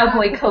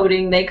 Cowboy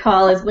coding, they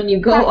call, is when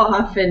you go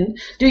off and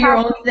do your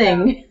own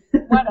thing.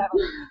 Whatever.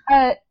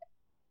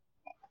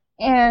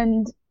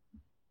 And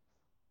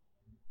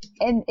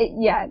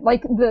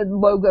like the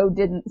logo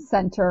didn't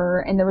center,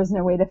 and there was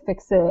no way to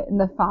fix it, and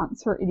the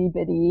fonts were itty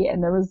bitty,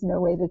 and there was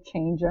no way to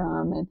change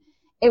them, and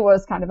it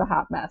was kind of a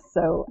hot mess.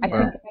 So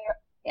I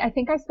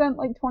think I spent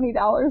like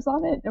 $20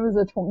 on it. It was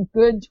a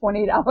good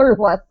 $20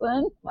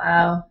 lesson.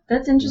 Wow,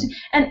 that's interesting.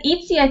 And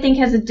Etsy, I think,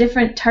 has a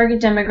different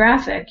target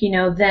demographic,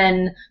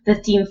 than the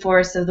Theme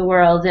Forest of the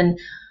world. And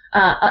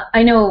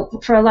I know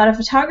for a lot of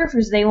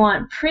photographers, they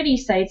want pretty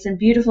sites and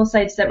beautiful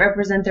sites that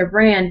represent their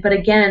brand. But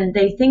again,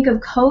 they think of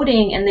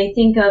coding and they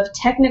think of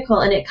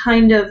technical, and it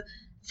kind of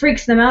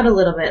freaks them out a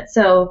little bit.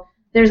 So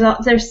there's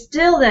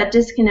still that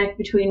disconnect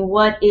between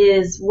what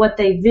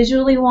they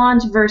visually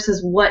want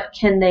versus what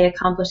can they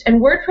accomplish. And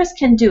WordPress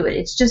can do it.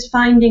 It's just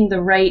finding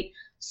the right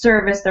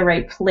service, the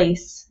right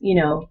place,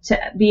 to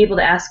be able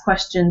to ask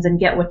questions and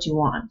get what you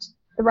want.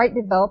 The right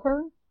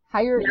developer,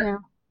 hire,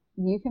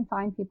 you can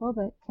find people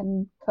that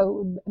can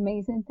code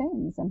amazing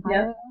things and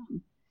hire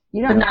them.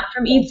 But not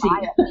from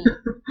Etsy.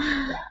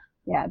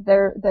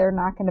 They're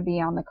not going to be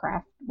on the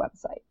craft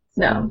website.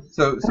 No.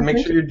 So make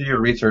sure you do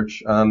your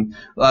research.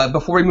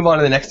 Before we move on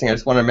to the next thing, I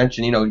just want to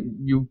mention,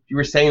 you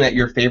were saying that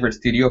your favorite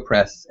Studio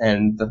Press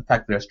and the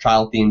fact that there's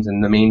child themes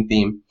in the main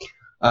theme.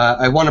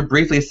 I want to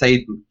briefly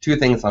say two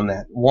things on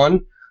that.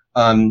 One,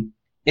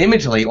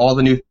 Imagely, all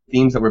the new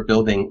themes that we're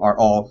building are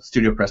all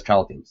Studio Press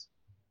child themes.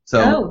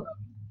 So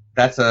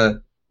that's a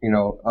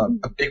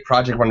big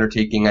project we're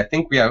undertaking. I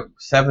think we have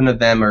 7 of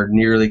them are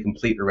nearly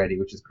complete already,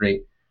 which is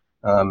great.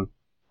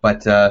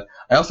 But I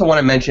also want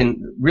to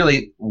mention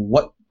really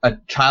what a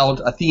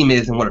theme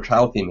is and what a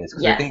child theme is,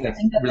 because I think that's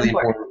really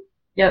important.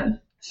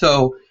 Yep.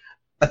 So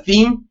a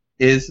theme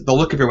is the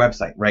look of your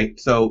website, right?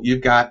 So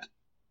you've got,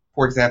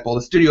 for example,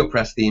 the Studio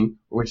Press theme,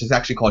 which is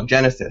actually called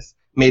Genesis,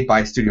 made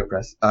by Studio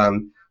Press,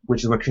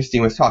 which is what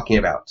Christine was talking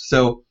about.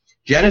 So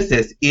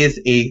Genesis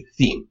is a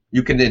theme.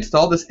 You can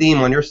install this theme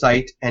on your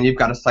site, and you've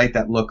got a site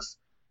that looks,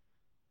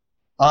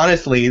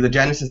 honestly, the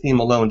Genesis theme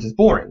alone is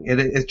boring.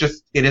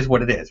 It is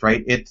what it is,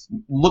 right? It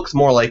looks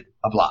more like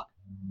a blog.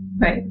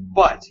 Right.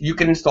 But you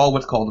can install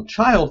what's called a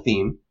child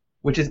theme,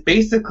 which is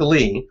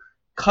basically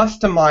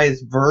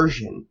customized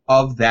version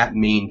of that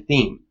main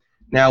theme.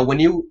 Now, when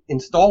you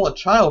install a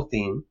child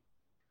theme,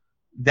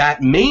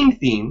 that main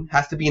theme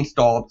has to be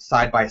installed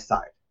side by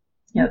side.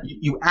 Yep.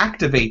 You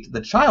activate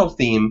the child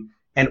theme,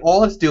 and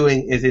all it's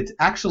doing is it's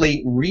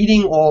actually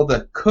reading all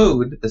the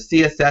code, the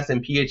CSS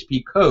and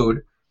PHP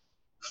code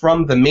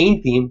from the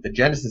main theme, the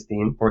Genesis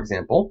theme, for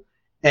example,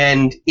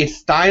 and it's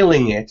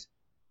styling it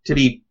to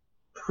be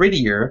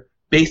prettier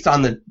based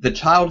on the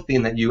child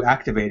theme that you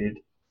activated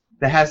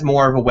that has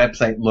more of a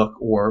website look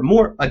or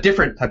more a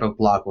different type of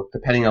blog look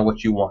depending on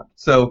what you want.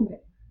 So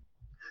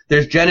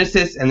there's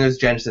Genesis and there's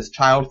Genesis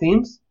child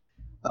themes.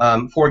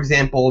 For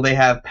example, they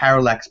have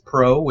Parallax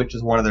Pro, which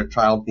is one of their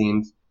child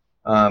themes.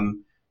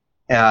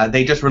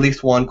 They just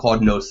released one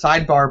called No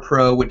Sidebar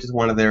Pro, which is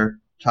one of their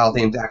child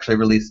themes, actually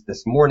released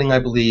this morning, I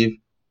believe.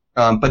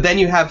 But then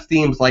you have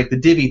themes like the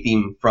Divi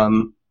theme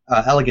from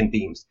Elegant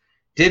Themes.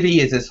 Divi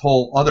is this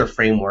whole other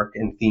framework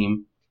and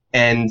theme,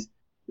 and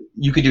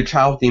you could do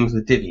child themes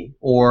with Divi.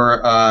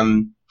 Or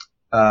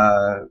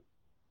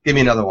give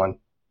me another one.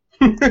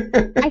 I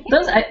think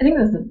those.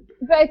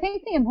 But I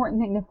think the important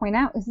thing to point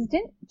out is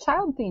didn't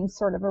child themes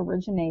sort of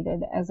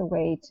originated as a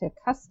way to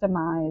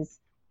customize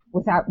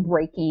without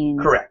breaking.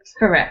 Correct.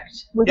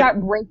 Without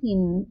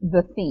breaking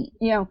the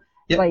theme,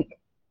 like.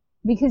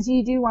 Because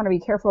you do want to be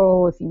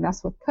careful if you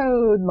mess with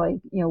code, like,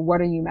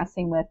 what are you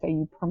messing with? Are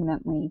you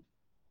permanently,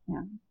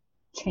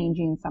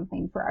 changing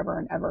something forever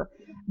and ever?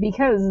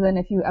 Because then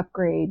if you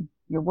upgrade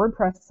your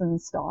WordPress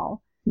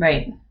install.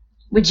 Right.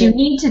 Which you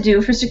need to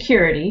do for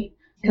security,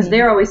 because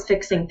they're always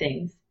fixing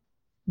things.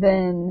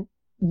 Then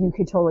you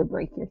could totally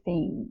break your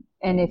theme.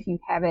 And if you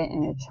have it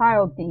in a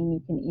child theme,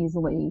 you can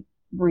easily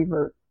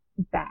revert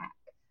back.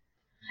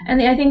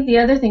 And I think the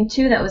other thing,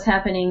 too, that was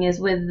happening is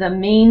with the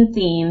main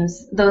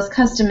themes, those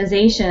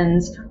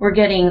customizations were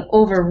getting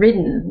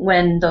overridden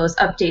when those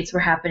updates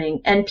were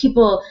happening. And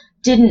people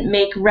didn't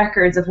make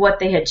records of what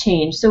they had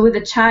changed. So with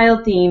a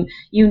child theme,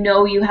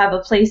 you have a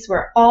place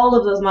where all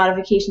of those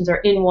modifications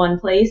are in one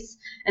place.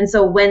 And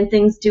so when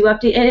things do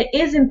update, and it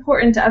is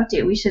important to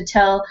update, we should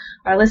tell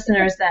our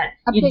listeners that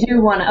you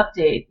do want to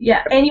update.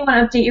 Yeah, and you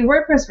want to update your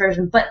WordPress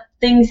version, but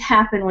things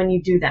happen when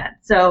you do that.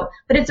 So,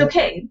 but it's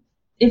okay.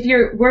 If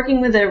you're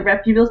working with a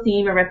reputable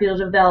theme, a reputable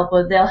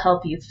developer, they'll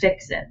help you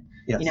fix it.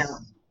 Yes.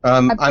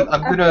 I'm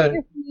gonna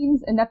your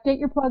themes and update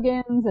your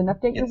plugins and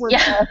update your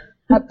WordPress.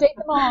 Update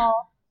them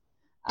all.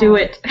 Do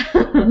it.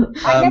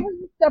 I never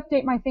used to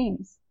update my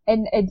themes,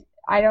 and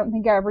I don't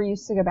think I ever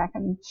used to go back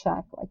and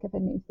check like if a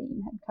new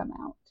theme had come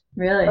out.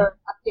 Really? Or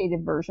an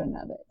updated version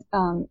of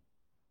it.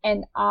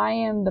 And I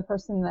am the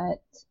person that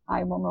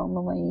I will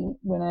normally,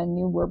 when a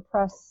new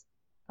WordPress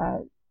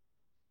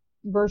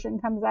version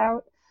comes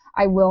out,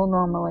 I will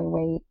normally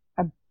wait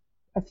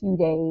a few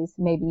days,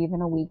 maybe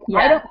even a week.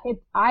 Yeah.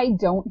 I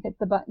don't hit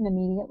the button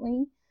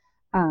immediately,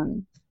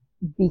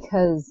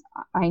 because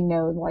I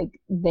know like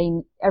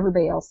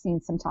everybody else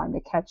needs some time to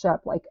catch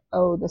up. Like,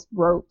 oh, this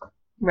broke.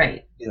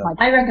 Right. Yeah.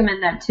 I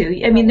recommend that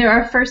too. I mean, there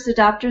are first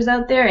adopters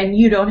out there, and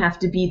you don't have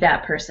to be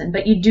that person,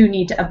 but you do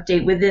need to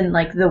update within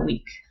like the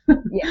week.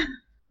 Yeah.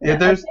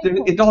 Yeah,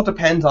 it all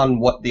depends on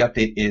what the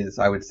update is,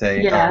 I would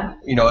say. Yeah.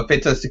 If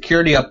it's a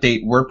security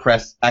update,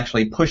 WordPress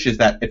actually pushes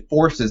that. It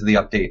forces the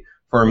update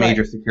for a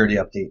major security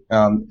update.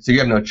 So you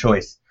have no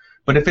choice.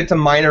 But if it's a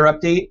minor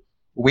update,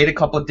 wait a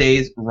couple of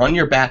days, run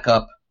your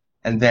backup,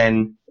 and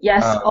then...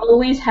 Yes,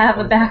 always have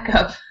a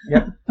backup.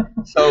 Yep.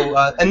 So,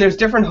 and there's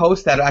different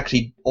hosts that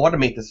actually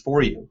automate this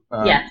for you.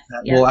 Yes.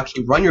 That will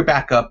actually run your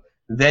backup,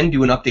 then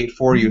do an update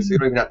for you, so you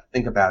don't even have to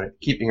think about it,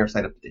 keeping your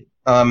site up to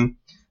date.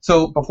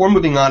 So before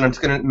moving on, I'm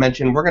just going to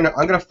mention I'm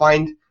going to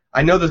find.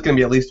 I know there's going to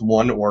be at least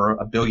 1 or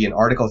a billion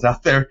articles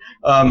out there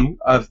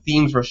of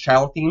themes versus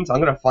child themes. I'm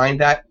going to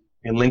find that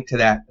and link to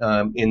that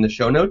in the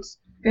show notes.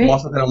 Great. I'm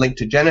also going to link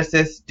to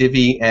Genesis,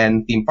 Divi,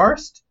 and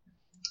ThemeForest.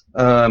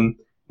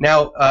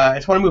 Now, I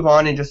just want to move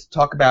on and just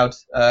talk about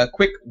a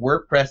quick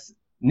WordPress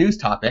news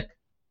topic.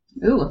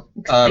 Ooh,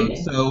 exciting.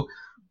 So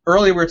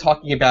earlier we were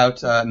talking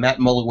about Matt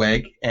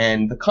Mullenweg,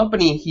 and the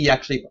company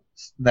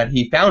that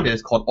he founded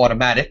is called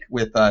Automatic,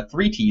 with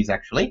 3 T's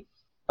actually.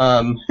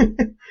 And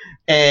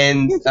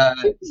 2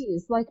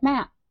 T's, like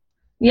Matt.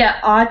 Yeah,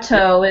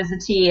 auto is a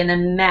T, and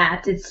then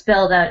Matt, it's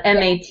spelled out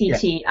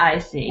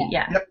M-A-T-T-I-C.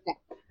 Yeah. Yep.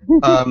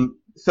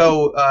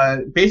 So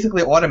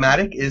basically,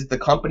 Automatic is the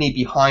company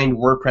behind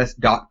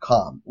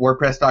WordPress.com.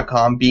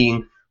 WordPress.com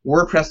being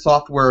WordPress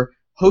software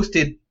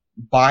hosted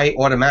by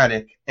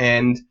Automatic,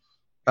 and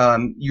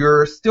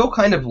you're still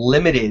kind of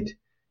limited.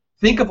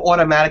 Think of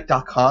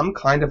Automatic.com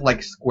kind of like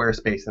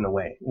Squarespace in a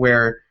way,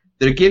 where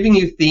they're giving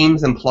you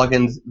themes and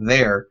plugins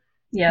there.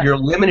 Yeah. You're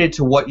limited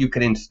to what you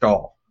can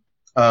install.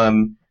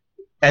 And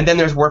then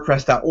there's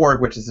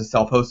WordPress.org, which is a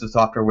self-hosted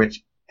software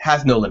which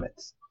has no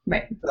limits.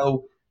 Right.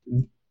 So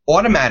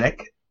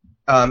Automatic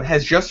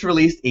has just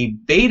released a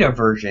beta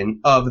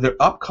version of their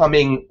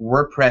upcoming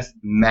WordPress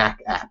Mac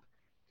app.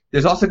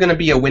 There's also going to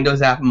be a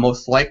Windows app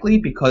most likely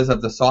because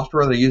of the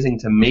software they're using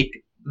to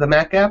make the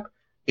Mac app.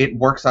 It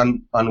works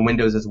on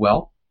Windows as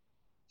well.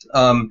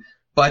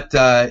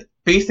 But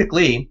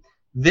basically,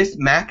 this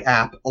Mac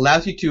app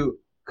allows you to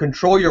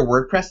control your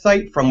WordPress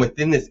site from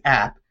within this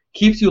app,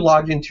 keeps you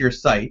logged into your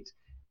site,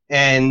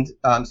 and so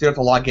you don't have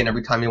to log in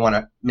every time you want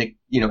to make,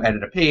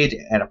 edit a page,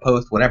 add a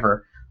post,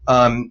 whatever.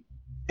 And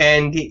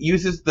it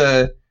uses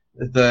the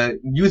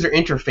user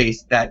interface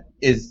that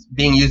is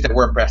being used at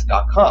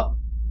WordPress.com.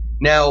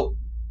 Now,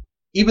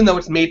 even though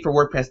it's made for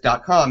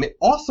WordPress.com, it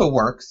also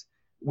works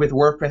with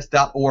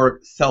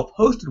WordPress.org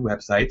self-hosted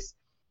websites.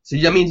 So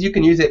that means you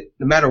can use it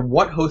no matter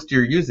what host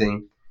you're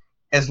using,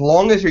 as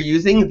long as you're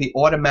using the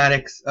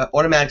automatics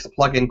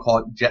plugin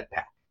called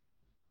Jetpack.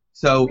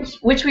 So,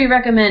 which we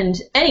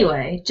recommend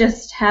anyway,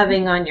 just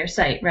having on your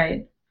site,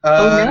 right?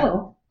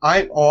 No.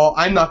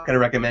 I'm not going to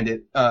recommend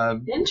it.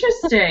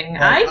 Interesting.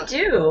 I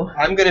do.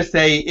 I'm going to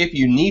say if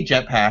you need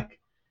Jetpack,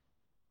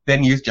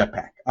 then use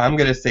Jetpack. I'm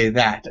going to say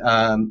that.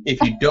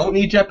 If you don't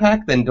need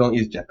Jetpack, then don't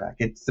use Jetpack.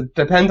 It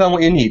depends on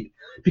what you need,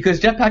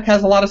 because Jetpack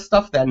has a lot of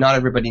stuff that not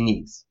everybody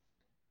needs.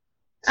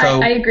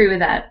 So, I agree with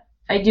that.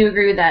 I do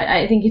agree with that.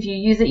 I think if you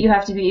use it, you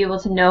have to be able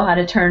to know how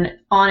to turn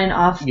on and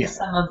off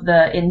some of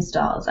the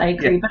installs. I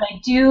agree. But I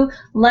do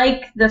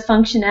like the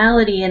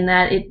functionality in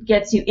that it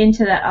gets you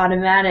into that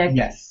automatic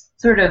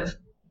sort of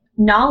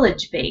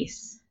knowledge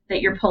base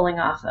that you're pulling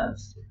off of.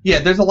 Yeah,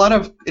 there's a lot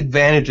of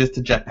advantages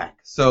to Jetpack.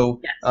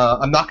 So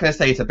I'm not going to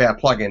say it's a bad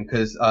plugin,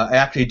 because I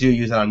actually do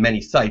use it on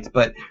many sites,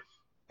 but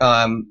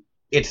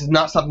it's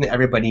not something that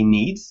everybody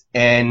needs.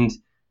 And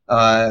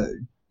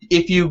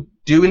if you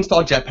do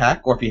install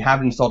Jetpack, or if you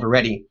haven't installed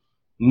already,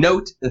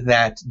 note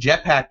that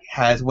Jetpack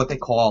has what they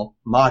call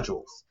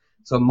modules.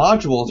 So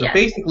modules are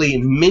basically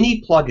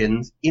mini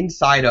plugins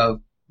inside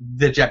of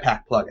the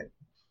Jetpack plugin.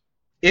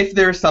 If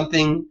there's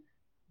something,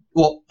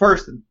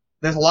 first,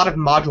 there's a lot of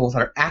modules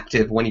that are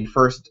active when you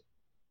first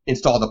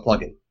install the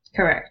plugin.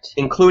 Correct.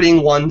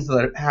 Including ones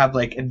that have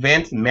like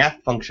advanced math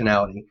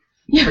functionality.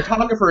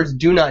 Photographers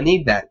do not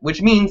need that,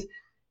 which means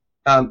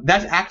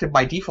that's active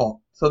by default.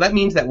 So that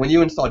means that when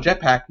you install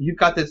Jetpack, you've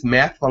got this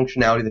math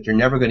functionality that you're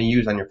never going to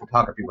use on your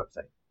photography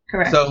website.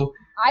 Correct. So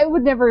I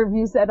would never have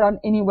used that on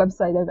any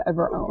website I've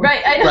ever owned.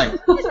 Right. I know.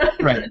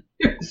 Right.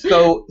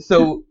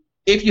 So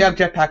if you have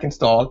Jetpack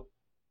installed,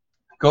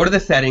 go to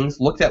the settings,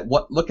 look at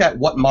what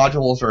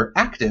modules are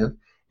active,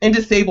 and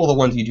disable the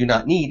ones you do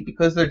not need,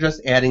 because they're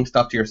just adding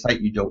stuff to your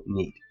site you don't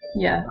need.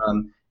 Yeah.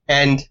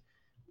 And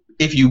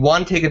if you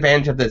want to take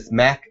advantage of this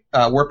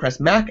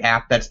WordPress Mac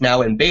app that's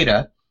now in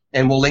beta,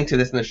 and we'll link to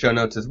this in the show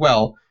notes as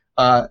well,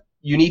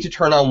 you need to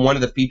turn on one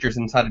of the features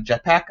inside of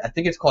Jetpack. I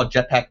think it's called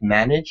Jetpack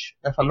Manage,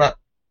 if I'm not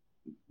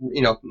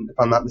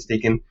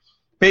mistaken.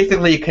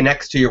 Basically, it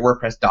connects to your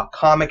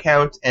WordPress.com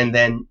account, and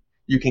then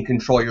you can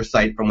control your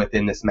site from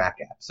within this Mac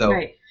app. So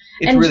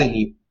it's really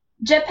neat.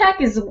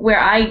 Jetpack is where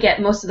I get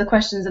most of the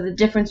questions of the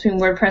difference between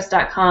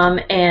WordPress.com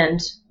and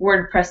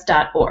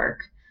WordPress.org.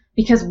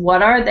 Because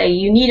what are they?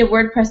 You need a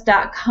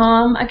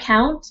WordPress.com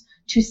account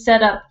to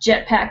set up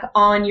Jetpack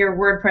on your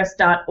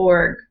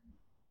WordPress.org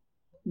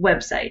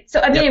website. So,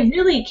 I mean, it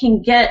really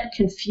can get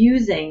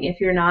confusing if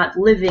you're not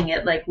living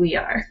it like we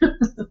are.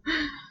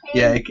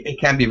 Yeah, it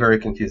can be very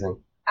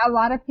confusing. A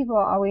lot of people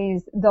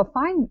they'll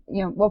find,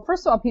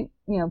 first of all,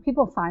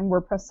 people find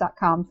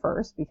WordPress.com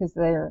first, because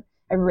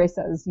everybody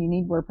says you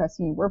need WordPress,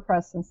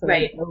 and so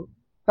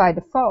by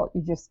default,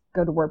 you just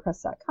go to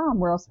WordPress.com.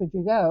 Where else would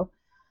you go?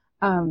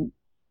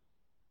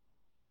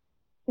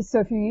 So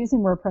if you're using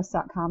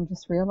WordPress.com,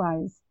 just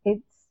realize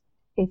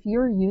if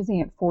you're using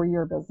it for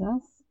your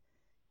business,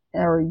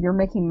 or you're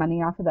making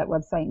money off of that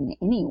website in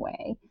any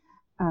way,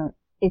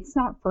 it's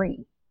not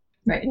free.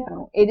 Right.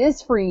 It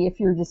is free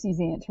if you're just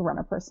using it to run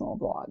a personal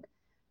blog,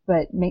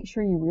 but make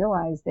sure you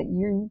realize that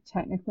you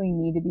technically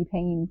need to be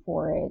paying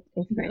for it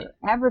if you're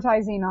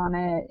advertising on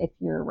it, if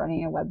you're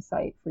running a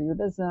website for your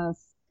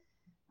business,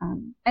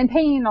 and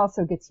paying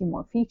also gets you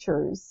more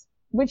features,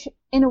 which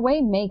in a way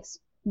makes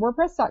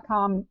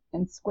WordPress.com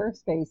and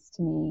Squarespace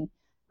to me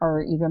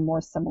are even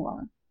more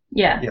similar.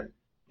 Yeah.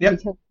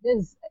 Yep.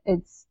 Because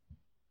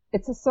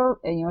it's a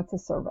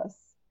service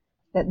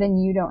that then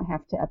you don't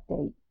have to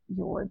update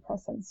your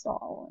WordPress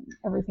install and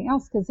everything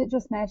else, because it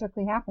just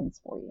magically happens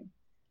for you.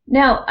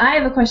 Now, I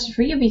have a question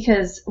for you,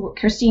 because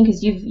Christine,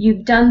 because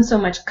you've done so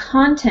much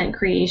content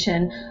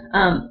creation.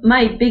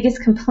 My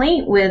biggest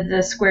complaint with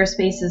the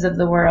Squarespaces of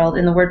the world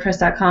and the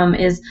WordPress.com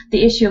is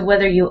the issue of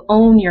whether you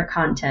own your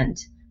content.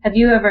 Have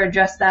you ever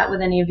addressed that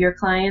with any of your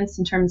clients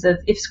in terms of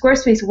if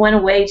Squarespace went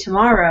away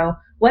tomorrow,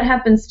 what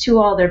happens to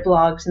all their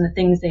blogs and the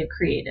things they've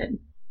created?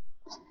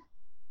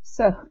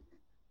 So,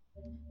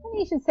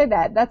 you should say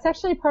that. That's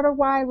actually part of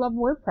why I love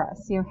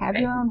WordPress. Have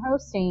your own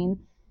hosting,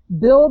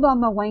 build on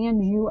the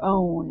land you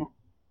own.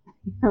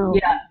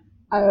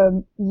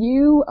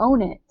 You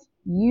own it.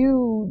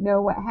 You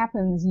know what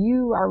happens.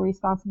 You are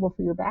responsible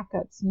for your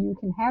backups. You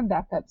can have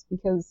backups,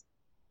 because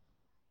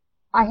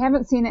I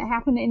haven't seen it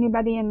happen to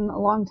anybody in a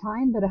long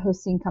time, but a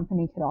hosting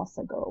company could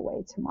also go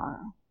away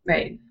tomorrow.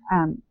 Right.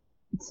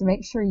 So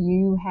make sure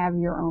you have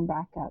your own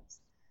backups.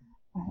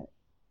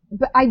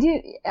 But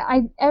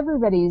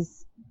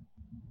everybody's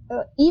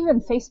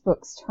even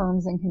Facebook's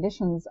terms and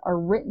conditions are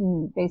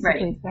written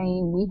basically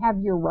saying we have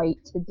your right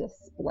to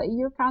display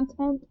your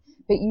content,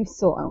 but you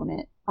still own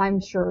it. I'm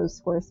sure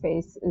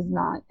Squarespace is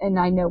not, and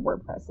I know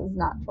WordPress is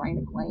not trying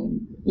to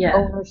claim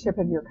ownership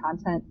of your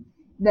content.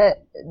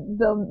 That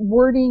the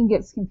wording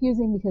gets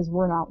confusing because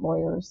we're not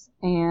lawyers,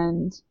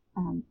 and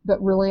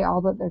but really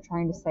all that they're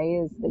trying to say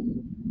is that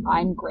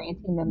I'm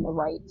granting them the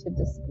right to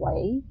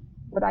display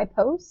what I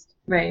post.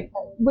 Right.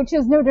 Which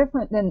is no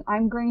different than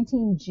I'm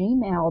granting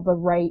Gmail the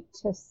right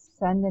to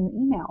send an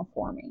email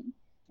for me.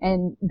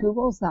 And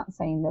Google's not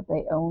saying that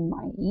they own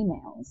my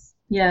emails.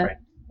 Yeah. Right.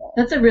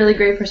 That's a really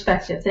great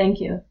perspective. Thank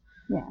you.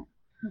 Yeah.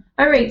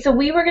 All right. So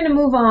we were going to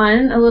move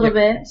on a little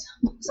bit.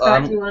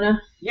 Scott, do you want to?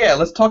 Yeah,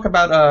 let's talk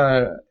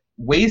about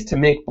ways to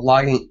make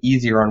blogging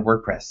easier on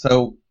WordPress.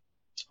 So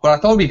what I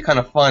thought would be kind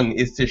of fun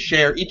is to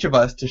share, each of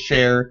us to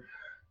share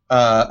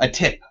a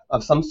tip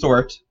of some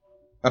sort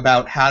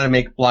about how to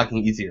make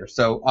blogging easier.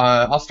 So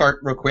I'll start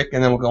real quick,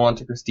 and then we'll go on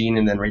to Christine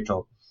and then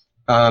Rachel.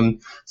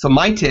 So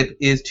my tip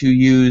is to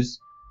use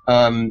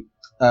a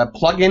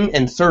plugin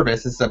and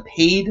service. It's a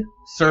paid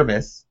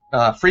service,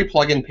 free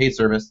plugin paid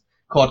service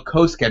called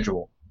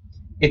CoSchedule.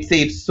 It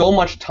saves so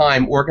much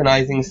time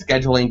organizing,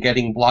 scheduling,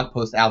 getting blog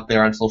posts out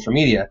there on social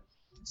media.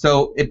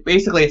 So it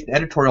basically is an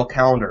editorial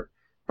calendar.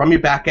 From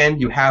your back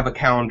end, you have a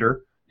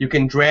calendar. You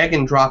can drag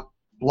and drop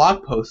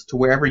blog posts to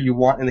wherever you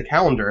want in the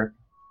calendar.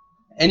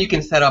 And you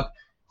can set up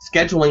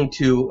scheduling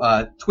to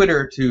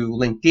Twitter, to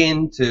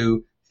LinkedIn,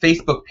 to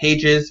Facebook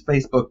pages,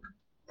 Facebook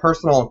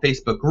personal and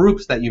Facebook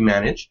groups that you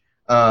manage.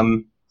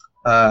 And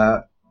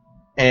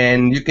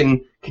you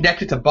can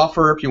connect it to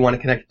Buffer if you want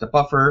to connect it to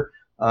Buffer,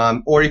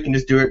 or you can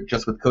just do it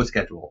just with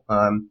CoSchedule.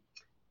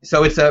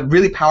 So it's a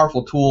really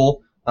powerful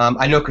tool.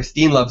 I know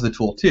Christine loves the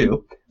tool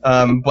too,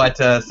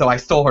 so I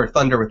stole her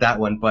thunder with that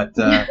one. But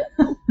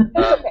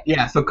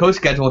yeah, so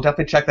CoSchedule,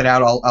 definitely check that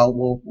out.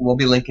 We'll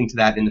be linking to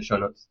that in the show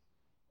notes.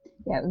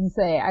 Yeah, I was going to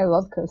say, I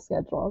love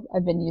CoSchedule.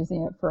 I've been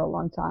using it for a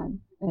long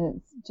time, and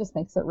it just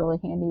makes it really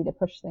handy to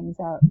push things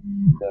out.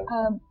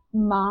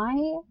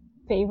 My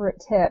favorite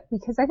tip,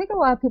 because I think a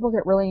lot of people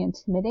get really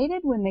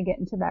intimidated when they get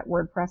into that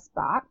WordPress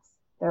box.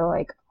 They're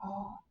like,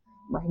 oh,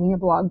 writing a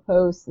blog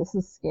post, this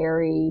is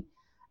scary.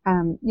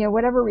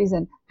 Whatever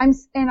reason. And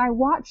I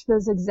watch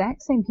those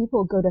exact same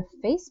people go to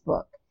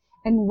Facebook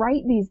and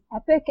write these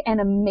epic and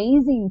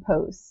amazing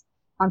posts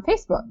on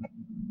Facebook.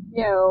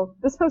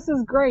 This post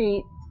is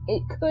great.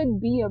 It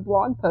could be a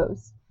blog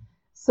post.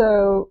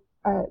 So,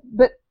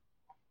 but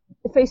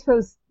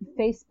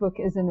Facebook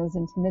isn't as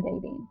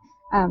intimidating.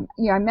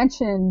 I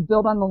mentioned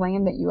build on the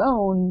land that you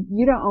own.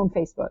 You don't own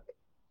Facebook,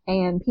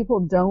 and people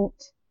don't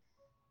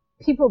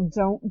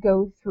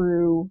go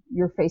through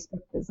your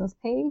Facebook business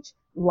page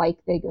like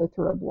they go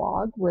through a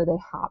blog where they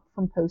hop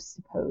from post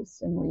to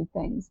post and read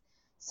things.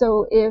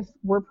 So if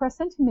WordPress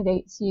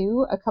intimidates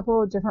you, a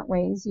couple of different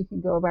ways you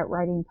can go about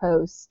writing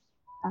posts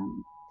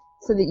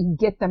so that you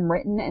get them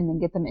written and then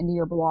get them into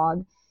your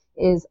blog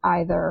is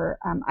either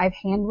I've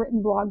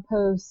handwritten blog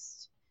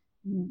posts,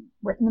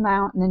 written them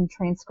out and then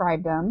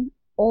transcribed them,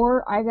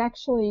 or I've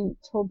actually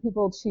told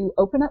people to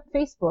open up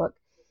Facebook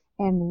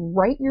and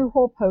write your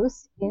whole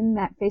post in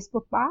that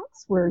Facebook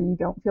box where you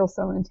don't feel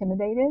so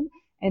intimidated,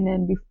 and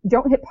then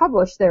don't hit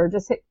publish there,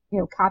 just hit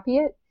copy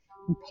it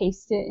and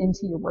paste it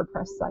into your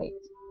WordPress site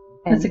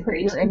and put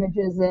your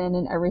images in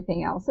and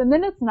everything else, and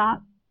then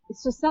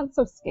it's just not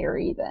so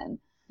scary then.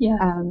 Yeah.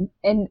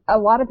 And a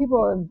lot of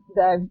people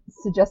that I've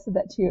suggested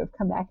that to have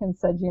come back and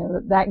said,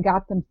 that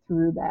got them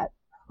through that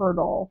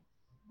hurdle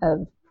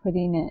of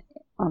putting it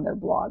on their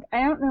blog.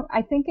 I don't know.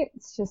 I think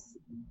it's just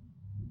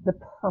the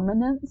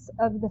permanence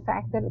of the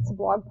fact that it's a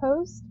blog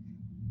post,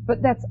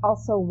 but that's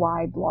also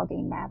why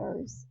blogging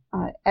matters.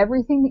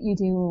 Everything that you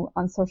do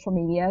on social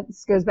media,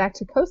 this goes back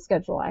to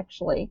CoSchedule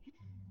actually,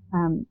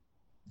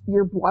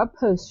 your blog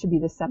post should be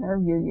the center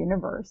of your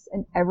universe,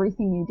 and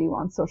everything you do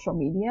on social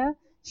media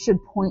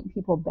should point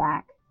people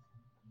back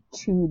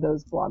to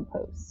those blog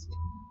posts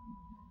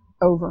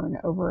over and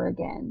over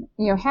again.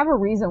 Have a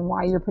reason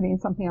why you're putting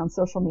something on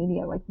social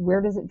media. Like,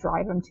 where does it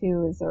drive them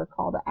to? Is there a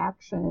call to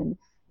action?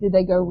 Do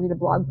they go read a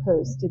blog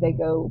post? Do they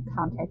go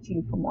contact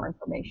you for more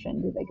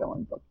information? Do they go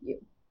and book you?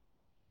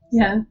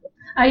 Yeah,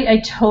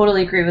 I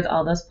totally agree with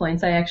all those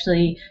points. I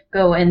actually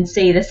go and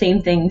say the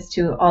same things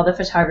to all the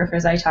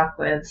photographers I talk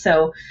with.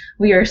 So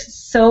we are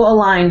so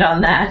aligned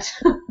on that.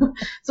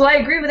 So I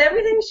agree with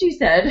everything she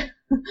said.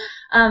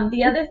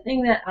 The other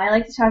thing that I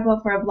like to talk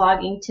about for a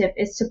blogging tip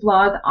is to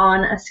blog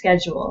on a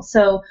schedule.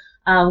 So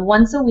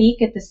once a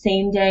week at the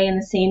same day and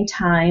the same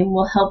time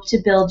will help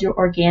to build your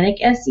organic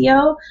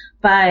SEO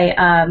by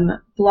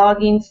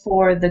blogging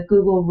for the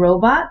Google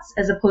robots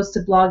as opposed to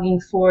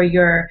blogging for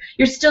your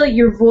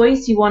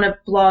voice. You want to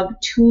blog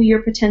to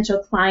your potential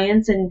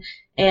clients and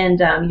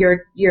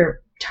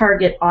your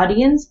target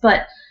audience,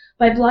 but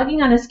by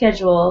blogging on a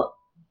schedule,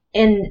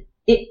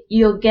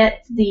 you'll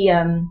get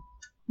the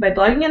by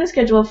blogging on a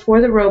schedule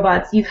for the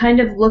robots, you kind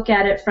of look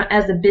at it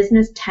as a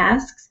business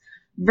tasks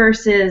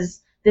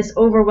versus this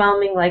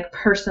overwhelming like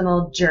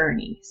personal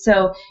journey.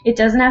 So it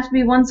doesn't have to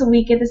be once a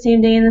week at the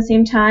same day and the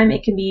same time.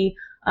 It can be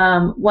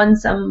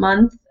once a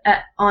month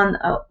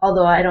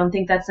although I don't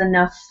think that's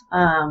enough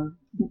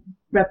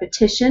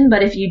repetition,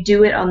 but if you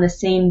do it on the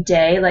same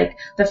day, like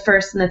the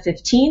 1st and the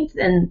 15th,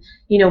 and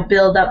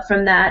build up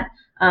from that,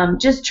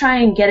 just try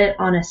and get it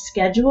on a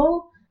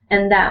schedule,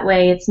 and that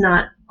way it's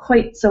not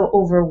quite so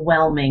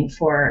overwhelming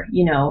for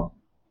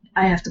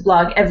I have to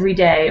blog every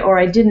day, or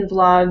I didn't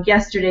blog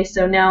yesterday,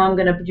 so now I'm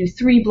going to do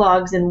 3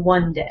 blogs in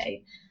one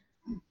day.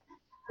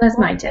 That's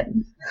my tip.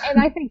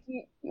 And I think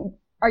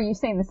are you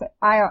saying this?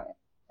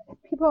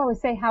 People always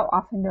say, how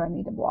often do I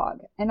need to blog?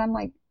 And I'm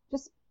like,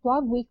 just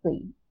blog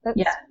weekly. That's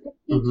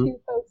 52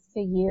 posts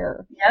a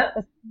year. Yep.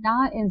 That's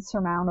not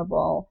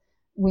insurmountable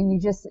when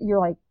you're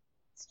like,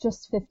 it's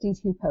just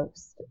 52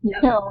 posts.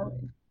 Yep.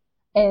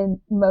 And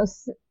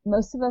most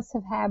of us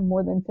have had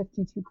more than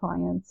 52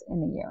 clients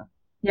in a year.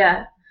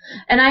 Yeah.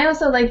 And I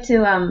also like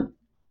to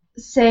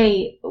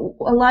say,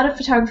 a lot of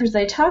photographers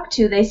I talk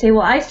to, they say,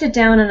 well, I sit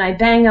down and I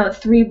bang out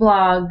 3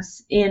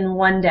 blogs in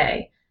one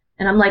day.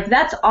 And I'm like,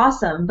 that's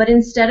awesome. But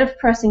instead of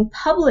pressing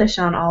publish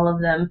on all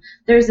of them,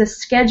 there's a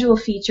schedule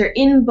feature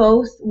in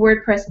both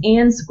WordPress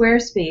and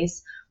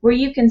Squarespace where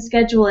you can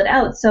schedule it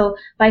out. So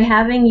by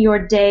having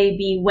your day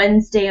be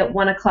Wednesday at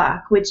 1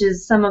 o'clock, which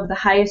is some of the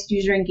highest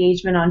user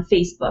engagement on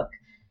Facebook,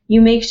 you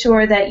make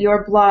sure that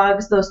your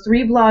blogs, those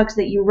 3 blogs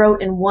that you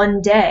wrote in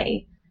one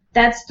day,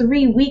 that's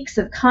 3 weeks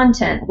of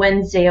content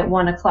Wednesday at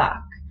 1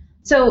 o'clock.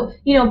 So,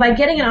 by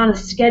getting it on a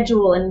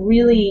schedule and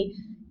really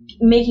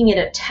making it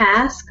a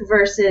task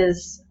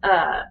versus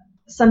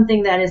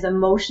something that is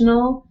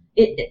emotional,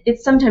 it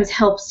sometimes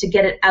helps to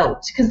get it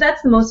out, because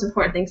that's the most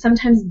important thing.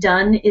 Sometimes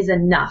done is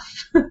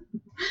enough.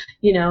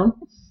 Yep.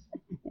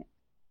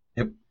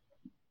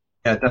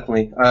 Yeah,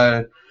 definitely.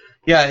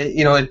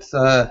 It's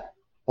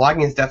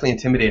blogging is definitely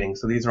intimidating.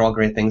 So these are all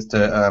great things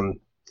to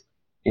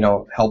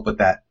help with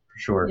that for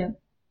sure. Yeah.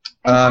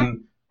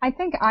 I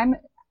think I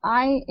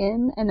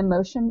am an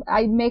emotion.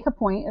 I make a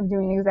point of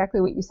doing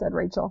exactly what you said,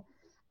 Rachel.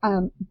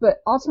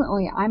 But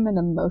ultimately, I'm an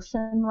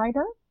emotion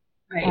writer.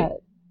 Right.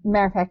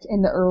 Matter of fact,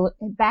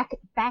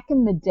 back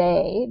in the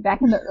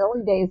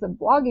early days of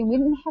blogging, we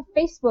didn't have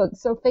Facebook.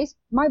 So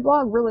my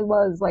blog really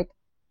was like,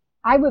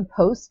 I would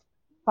post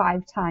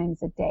 5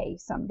 times a day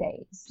some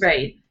days.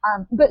 Right.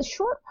 But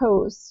short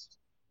posts,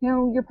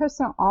 your posts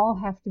don't all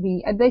have to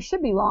be, they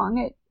should be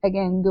long.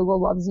 Again, Google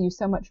loves you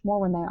so much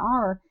more when they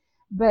are.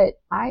 But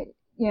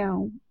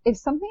if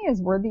something is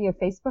worthy of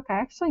Facebook, I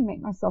actually make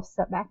myself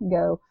step back and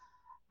go,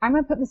 I'm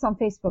going to put this on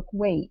Facebook.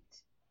 Wait,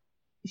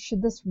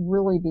 should this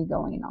really be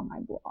going on my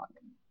blog?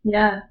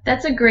 Yeah,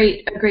 that's a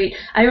great,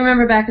 I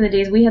remember back in the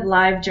days we had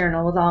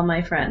LiveJournal with all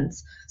my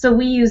friends. So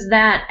we use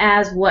that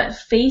as what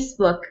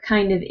Facebook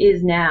kind of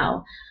is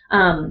now.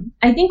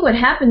 I think what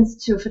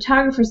happens to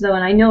photographers, though,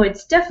 and I know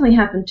it's definitely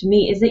happened to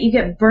me, is that you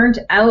get burnt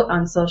out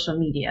on social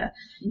media.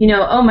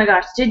 Oh my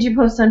gosh, did you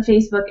post on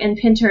Facebook and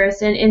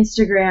Pinterest and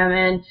Instagram?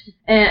 And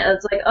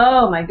it's like,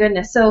 oh my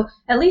goodness. So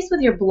at least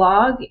with your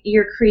blog,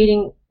 you're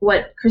creating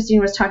what Christine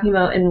was talking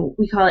about, and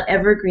we call it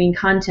evergreen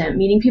content,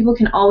 meaning people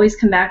can always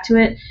come back to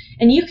it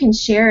and you can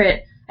share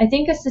it. I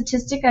think a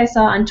statistic I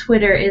saw on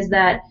Twitter is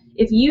that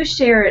if you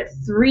share it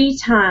 3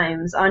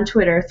 times on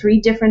Twitter, 3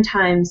 different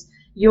times,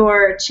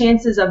 your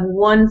chances of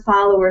one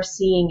follower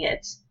seeing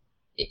it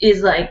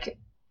is like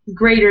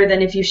greater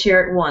than if you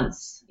share it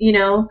once,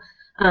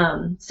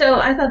 So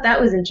I thought that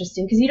was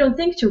interesting because you don't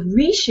think to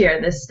reshare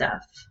this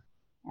stuff.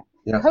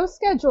 Yeah.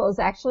 CoSchedule has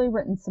actually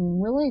written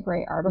some really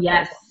great articles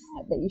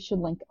that you should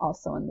link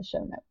also in the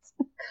show notes.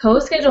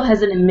 CoSchedule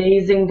has an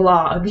amazing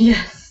blog.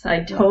 Yes,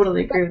 I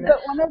totally agree with that.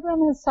 But one of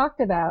them has talked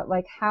about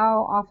like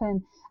how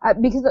often,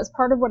 because that's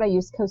part of what I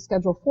use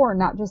CoSchedule for,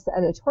 not just the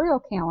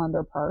editorial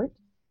calendar part,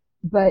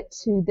 but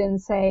to then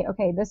say,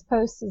 okay, this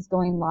post is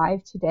going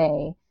live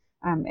today.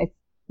 It's,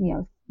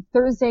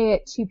 Thursday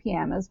at 2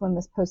 p.m. is when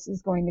this post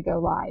is going to go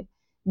live.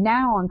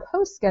 Now on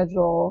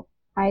CoSchedule,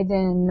 I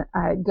then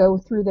go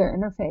through their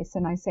interface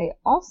and I say,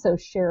 also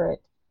share it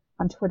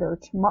on Twitter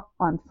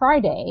on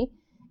Friday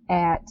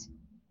at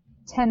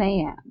 10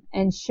 a.m.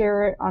 and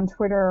share it on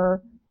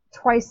Twitter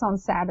twice on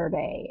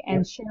Saturday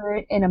and share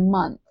it in a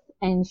month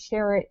and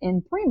share it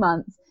in 3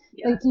 months.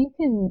 Yeah. Like you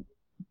can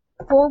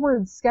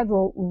forward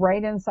schedule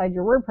right inside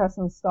your WordPress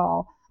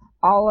install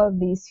all of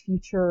these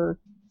future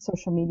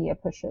social media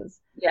pushes.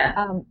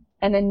 Yeah.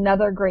 And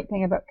another great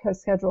thing about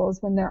CoSchedule is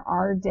when there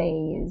are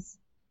days,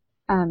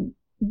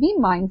 be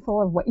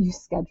mindful of what you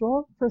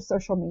schedule for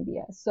social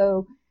media.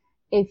 So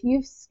if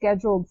you've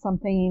scheduled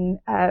something,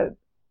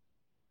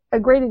 a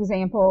great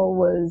example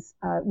was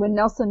when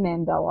Nelson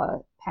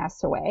Mandela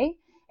passed away.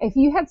 If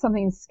you had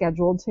something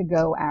scheduled to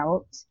go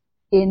out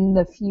in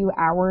the few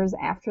hours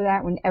after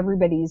that, when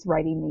everybody's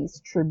writing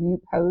these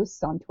tribute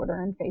posts on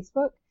Twitter and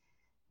Facebook,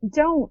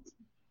 don't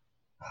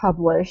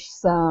publish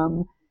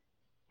some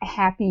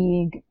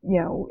happy,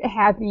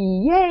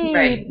 yay,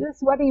 right. this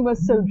wedding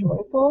was so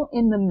joyful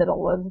in the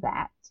middle of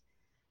that.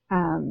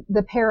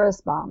 The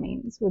Paris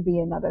bombings would be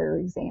another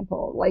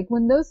example. Like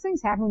when those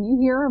things happen, when you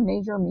hear a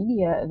major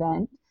media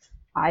event,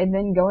 I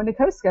then go into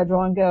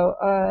co-schedule and go,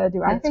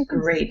 do I think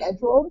it's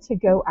scheduled to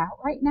go out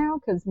right now?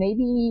 Because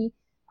maybe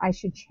I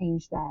should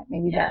change that.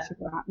 Maybe that should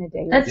go out in a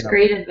day. That's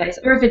great advice.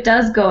 Or if it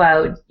does go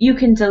out, you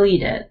can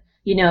delete it,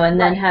 and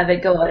then have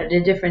it go out at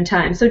a different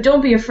time. So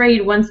don't be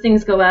afraid once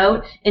things go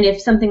out, and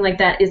if something like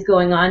that is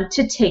going on,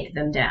 to take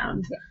them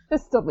down. Yeah,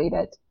 just delete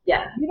it.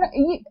 Yeah.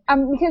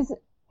 Because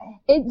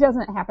it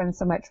doesn't happen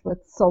so much with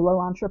solo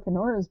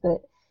entrepreneurs,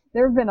 but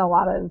there have been a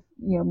lot of,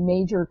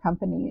 major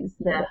companies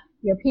that,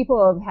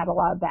 people have had a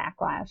lot of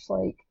backlash,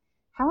 like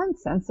how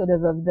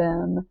insensitive of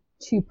them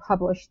to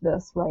publish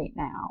this right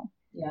now.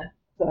 Yeah.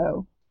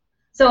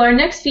 So our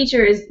next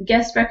feature is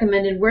guest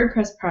recommended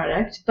WordPress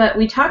product, but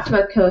we talked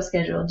about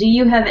co-schedule. Do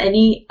you have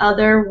any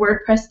other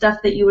WordPress stuff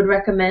that you would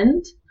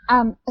recommend?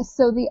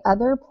 So the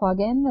other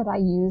plugin that I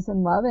use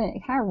and love, and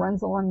it kind of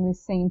runs along the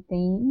same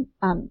theme,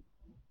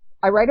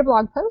 I write a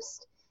blog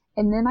post,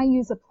 and then I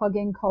use a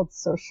plugin called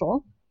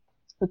Social.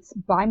 It's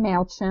by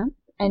MailChimp,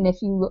 and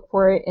if you look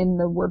for it in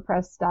the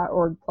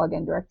WordPress.org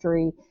plugin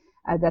directory,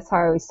 that's how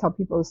I always tell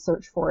people to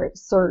search for it.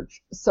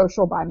 Search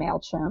Social by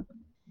MailChimp,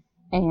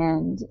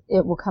 and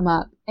it will come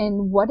up.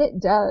 And what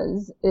it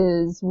does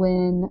is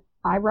when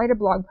I write a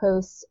blog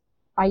post,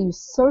 I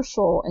use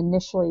Social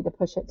initially to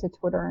push it to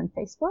Twitter and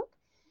Facebook.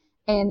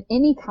 And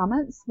any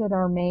comments that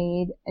are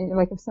made,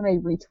 like if somebody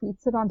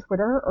retweets it on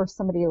Twitter or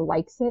somebody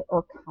likes it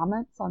or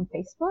comments on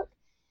Facebook,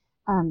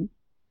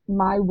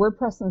 my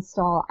WordPress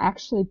install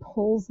actually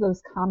pulls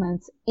those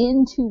comments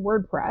into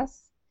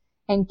WordPress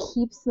and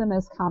keeps them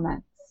as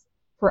comments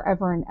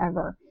forever and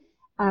ever.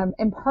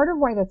 And part of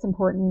why that's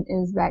important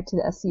is back to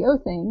the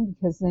SEO thing,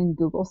 because then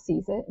Google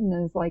sees it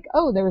and is like,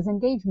 oh, there was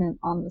engagement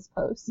on this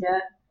post. Yeah.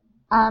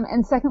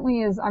 And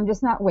secondly is I'm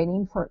just not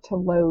waiting for it to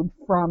load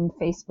from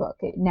Facebook.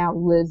 It now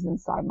lives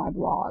inside my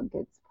blog.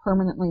 It's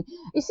permanently.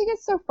 I used to get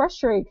so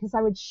frustrated because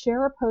I would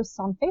share a post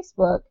on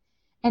Facebook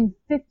and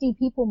 50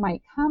 people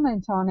might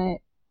comment on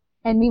it.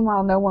 And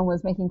meanwhile, no one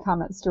was making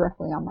comments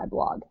directly on my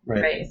blog.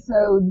 Right.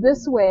 So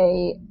this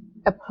way,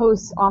 a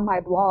post on my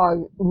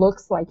blog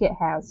looks like it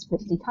has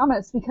 50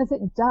 comments because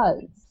it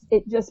does.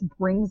 It just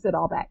brings it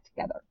all back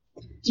together.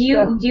 Do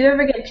you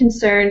ever get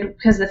concerned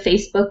because the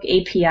Facebook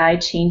API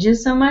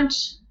changes so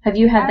much? Have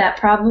you had that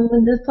problem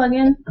with this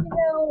plugin?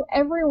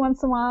 Every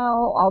once in a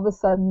while, all of a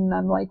sudden,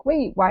 I'm like,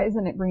 wait, why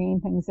isn't it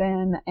bringing things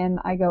in? And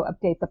I go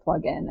update the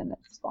plugin, and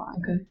it's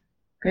fine. Okay,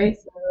 great.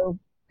 So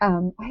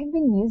I've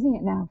been using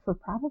it now for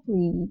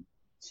probably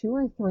 2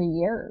 or 3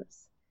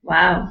 years.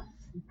 Wow.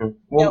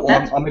 Well,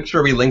 I'll make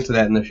sure we link to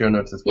that in the show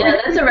notes as well.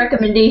 Yeah, that's a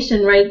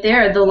recommendation right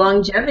there, the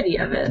longevity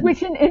of it.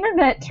 Which in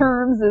internet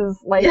terms is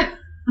like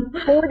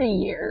 40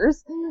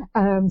 years.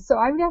 So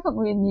I've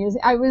definitely been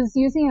I was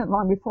using it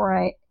long before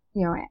I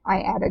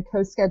added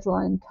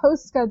CoSchedule, and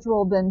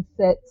CoSchedule then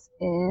fits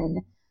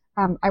in,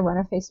 I run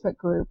a Facebook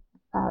group,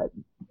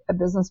 a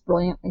Business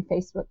Brilliantly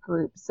Facebook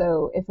group.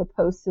 So if a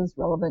post is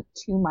relevant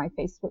to my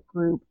Facebook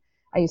group,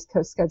 I use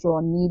CoSchedule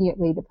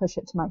immediately to push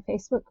it to my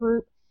Facebook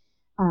group.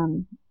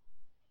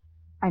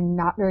 I'm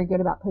not very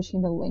good about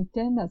pushing to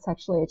LinkedIn. That's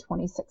actually a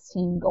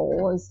 2016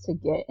 goal, is to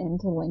get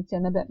into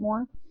LinkedIn a bit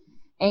more.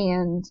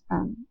 And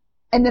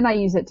then I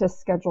use it to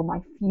schedule my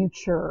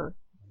future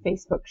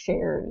Facebook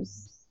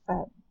shares,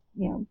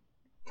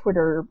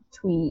 Twitter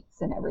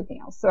tweets and everything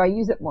else. So I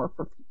use it more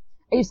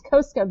I use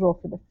CoSchedule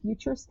for the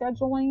future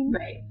scheduling,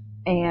 right,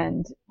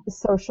 and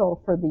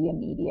Social for the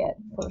immediate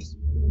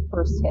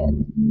first hit.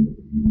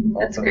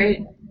 That's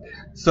great.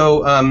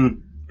 So,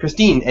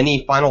 Christine,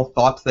 any final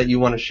thoughts that you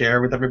want to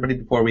share with everybody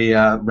before we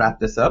wrap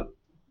this up?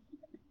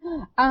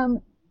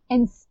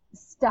 And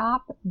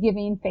stop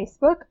giving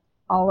Facebook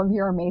all of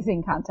your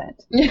amazing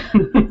content.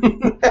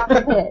 Stop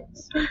it.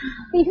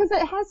 Because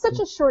it has such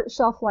a short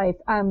shelf life.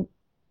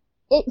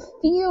 It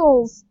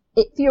feels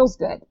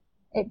good.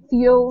 It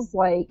feels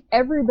like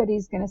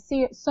everybody's going to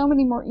see it. So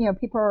many more,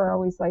 people are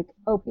always like,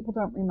 oh, people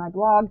don't read my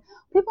blog.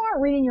 People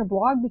aren't reading your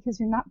blog because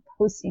you're not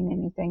posting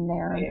anything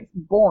there and it's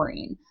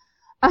boring.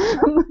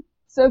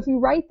 So if you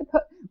write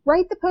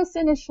the post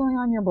initially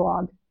on your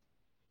blog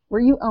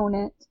where you own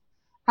it.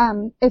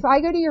 If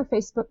I go to your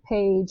Facebook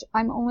page,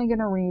 I'm only going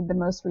to read the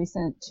most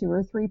recent 2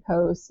 or 3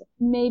 posts,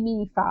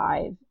 maybe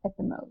 5 at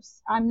the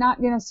most. I'm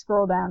not going to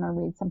scroll down and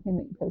read something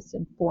that you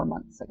posted 4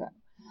 months ago.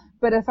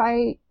 But if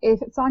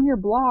it's on your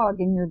blog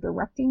and you're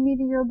directing me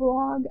to your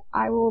blog,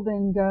 I will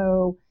then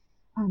go.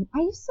 I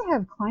used to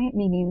have client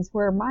meetings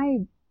where my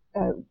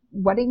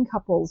wedding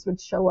couples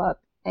would show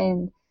up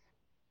and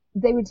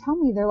they would tell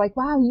me, they're like,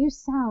 wow, you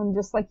sound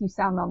just like you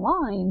sound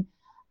online.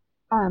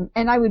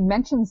 And I would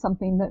mention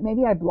something that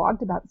maybe I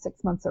blogged about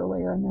 6 months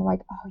earlier, and they're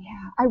like, oh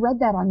yeah, I read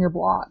that on your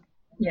blog.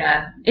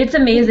 Yeah, it's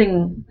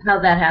amazing how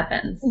that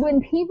happens.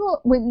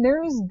 When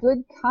there's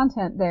good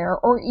content there,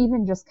 or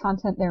even just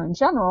content there in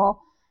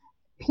general,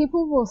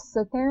 people will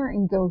sit there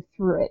and go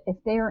through it if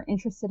they are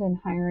interested in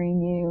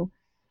hiring you.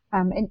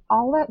 And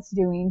all that's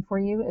doing for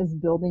you is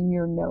building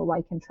your know,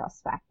 like, and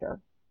trust factor.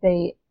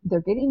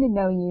 they're getting to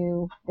know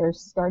you, they're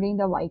starting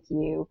to like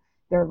you,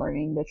 they're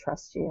learning to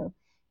trust you.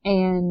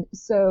 And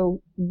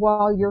so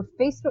while your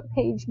Facebook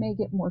page may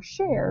get more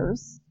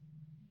shares,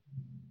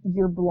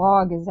 your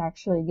blog is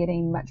actually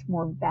getting much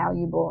more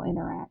valuable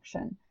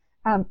interaction.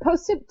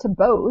 Post it to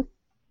both,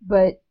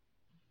 but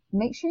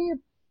make sure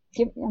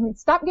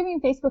stop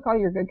giving Facebook all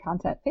your good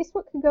content.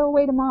 Facebook could go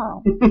away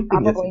tomorrow.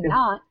 Probably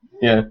not.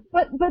 Yeah.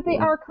 But they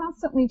are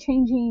constantly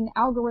changing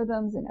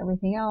algorithms and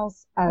everything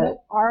else.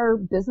 Our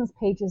business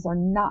pages are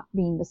not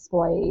being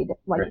displayed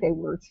like they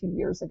were 2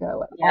 years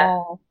ago at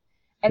all.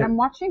 And I'm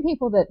watching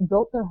people that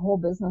built their whole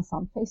business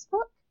on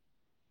Facebook.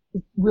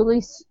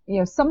 Really,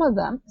 some of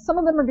them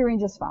are doing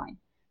just fine,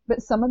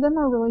 but some of them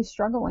are really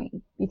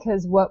struggling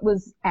because what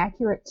was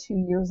accurate 2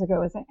 years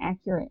ago isn't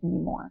accurate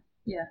anymore.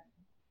 Yeah.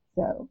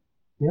 So.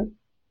 Yep.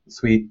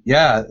 Sweet.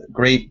 Yeah.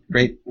 Great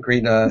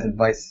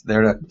advice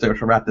there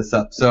to wrap this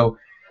up. So,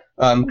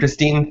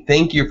 Christine,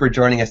 thank you for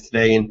joining us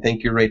today, and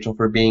thank you, Rachel,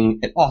 for being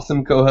an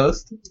awesome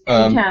co-host.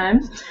 Anytime.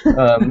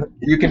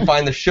 You can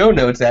find the show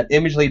notes at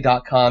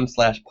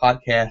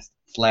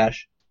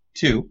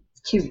imagely.com/podcast/2.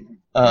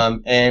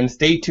 And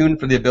stay tuned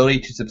for the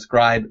ability to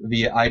subscribe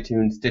via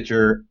iTunes,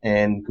 Stitcher,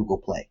 and Google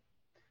Play.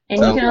 And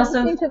you can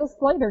also listen to this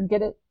later,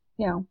 get it,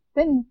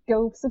 then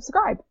go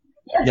subscribe.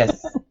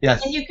 Yes.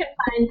 And you can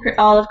find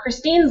all of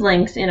Christine's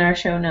links in our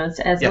show notes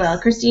as well.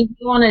 Christine, do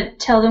you want to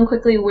tell them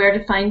quickly where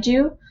to find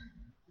you?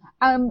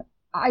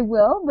 I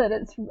will, but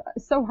it's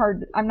so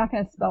hard. I'm not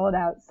going to spell it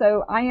out.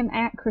 So I am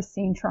at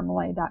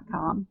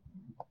ChristineTremoulet.com.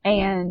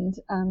 And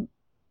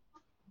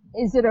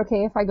is it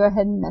okay if I go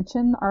ahead and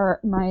mention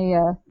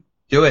my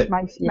do it.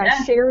 My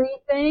Sherry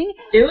thing?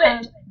 Do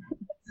it.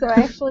 So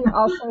I actually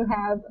also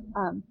have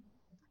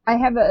I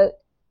have a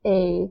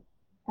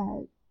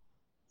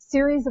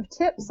series of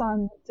tips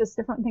on just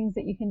different things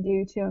that you can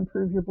do to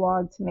improve your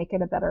blog to make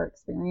it a better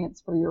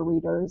experience for your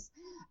readers,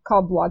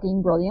 called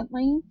Blogging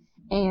Brilliantly.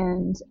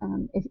 And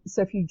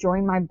if you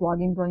join my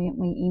Blogging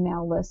Brilliantly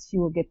email list, you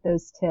will get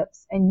those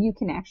tips. And you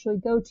can actually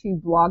go to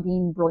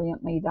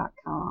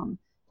bloggingbrilliantly.com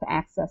to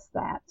access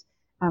that.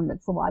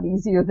 It's a lot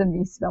easier than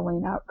me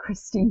spelling out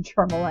Christine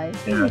Tremoulet.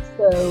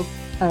 So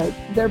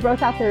they're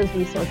both out there as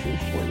resources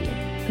for you.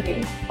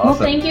 Great. Awesome. Well,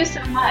 thank you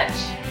so much.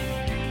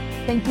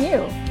 Thank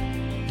you.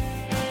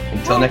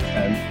 Until next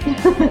time.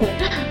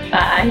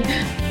 Bye.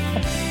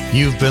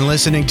 You've been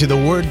listening to the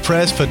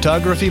WordPress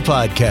Photography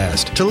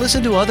Podcast. To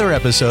listen to other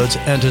episodes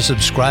and to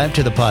subscribe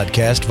to the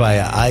podcast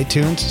via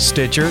iTunes,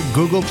 Stitcher,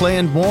 Google Play,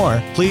 and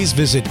more, please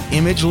visit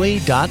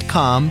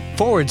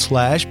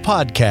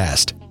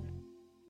imagely.com/podcast.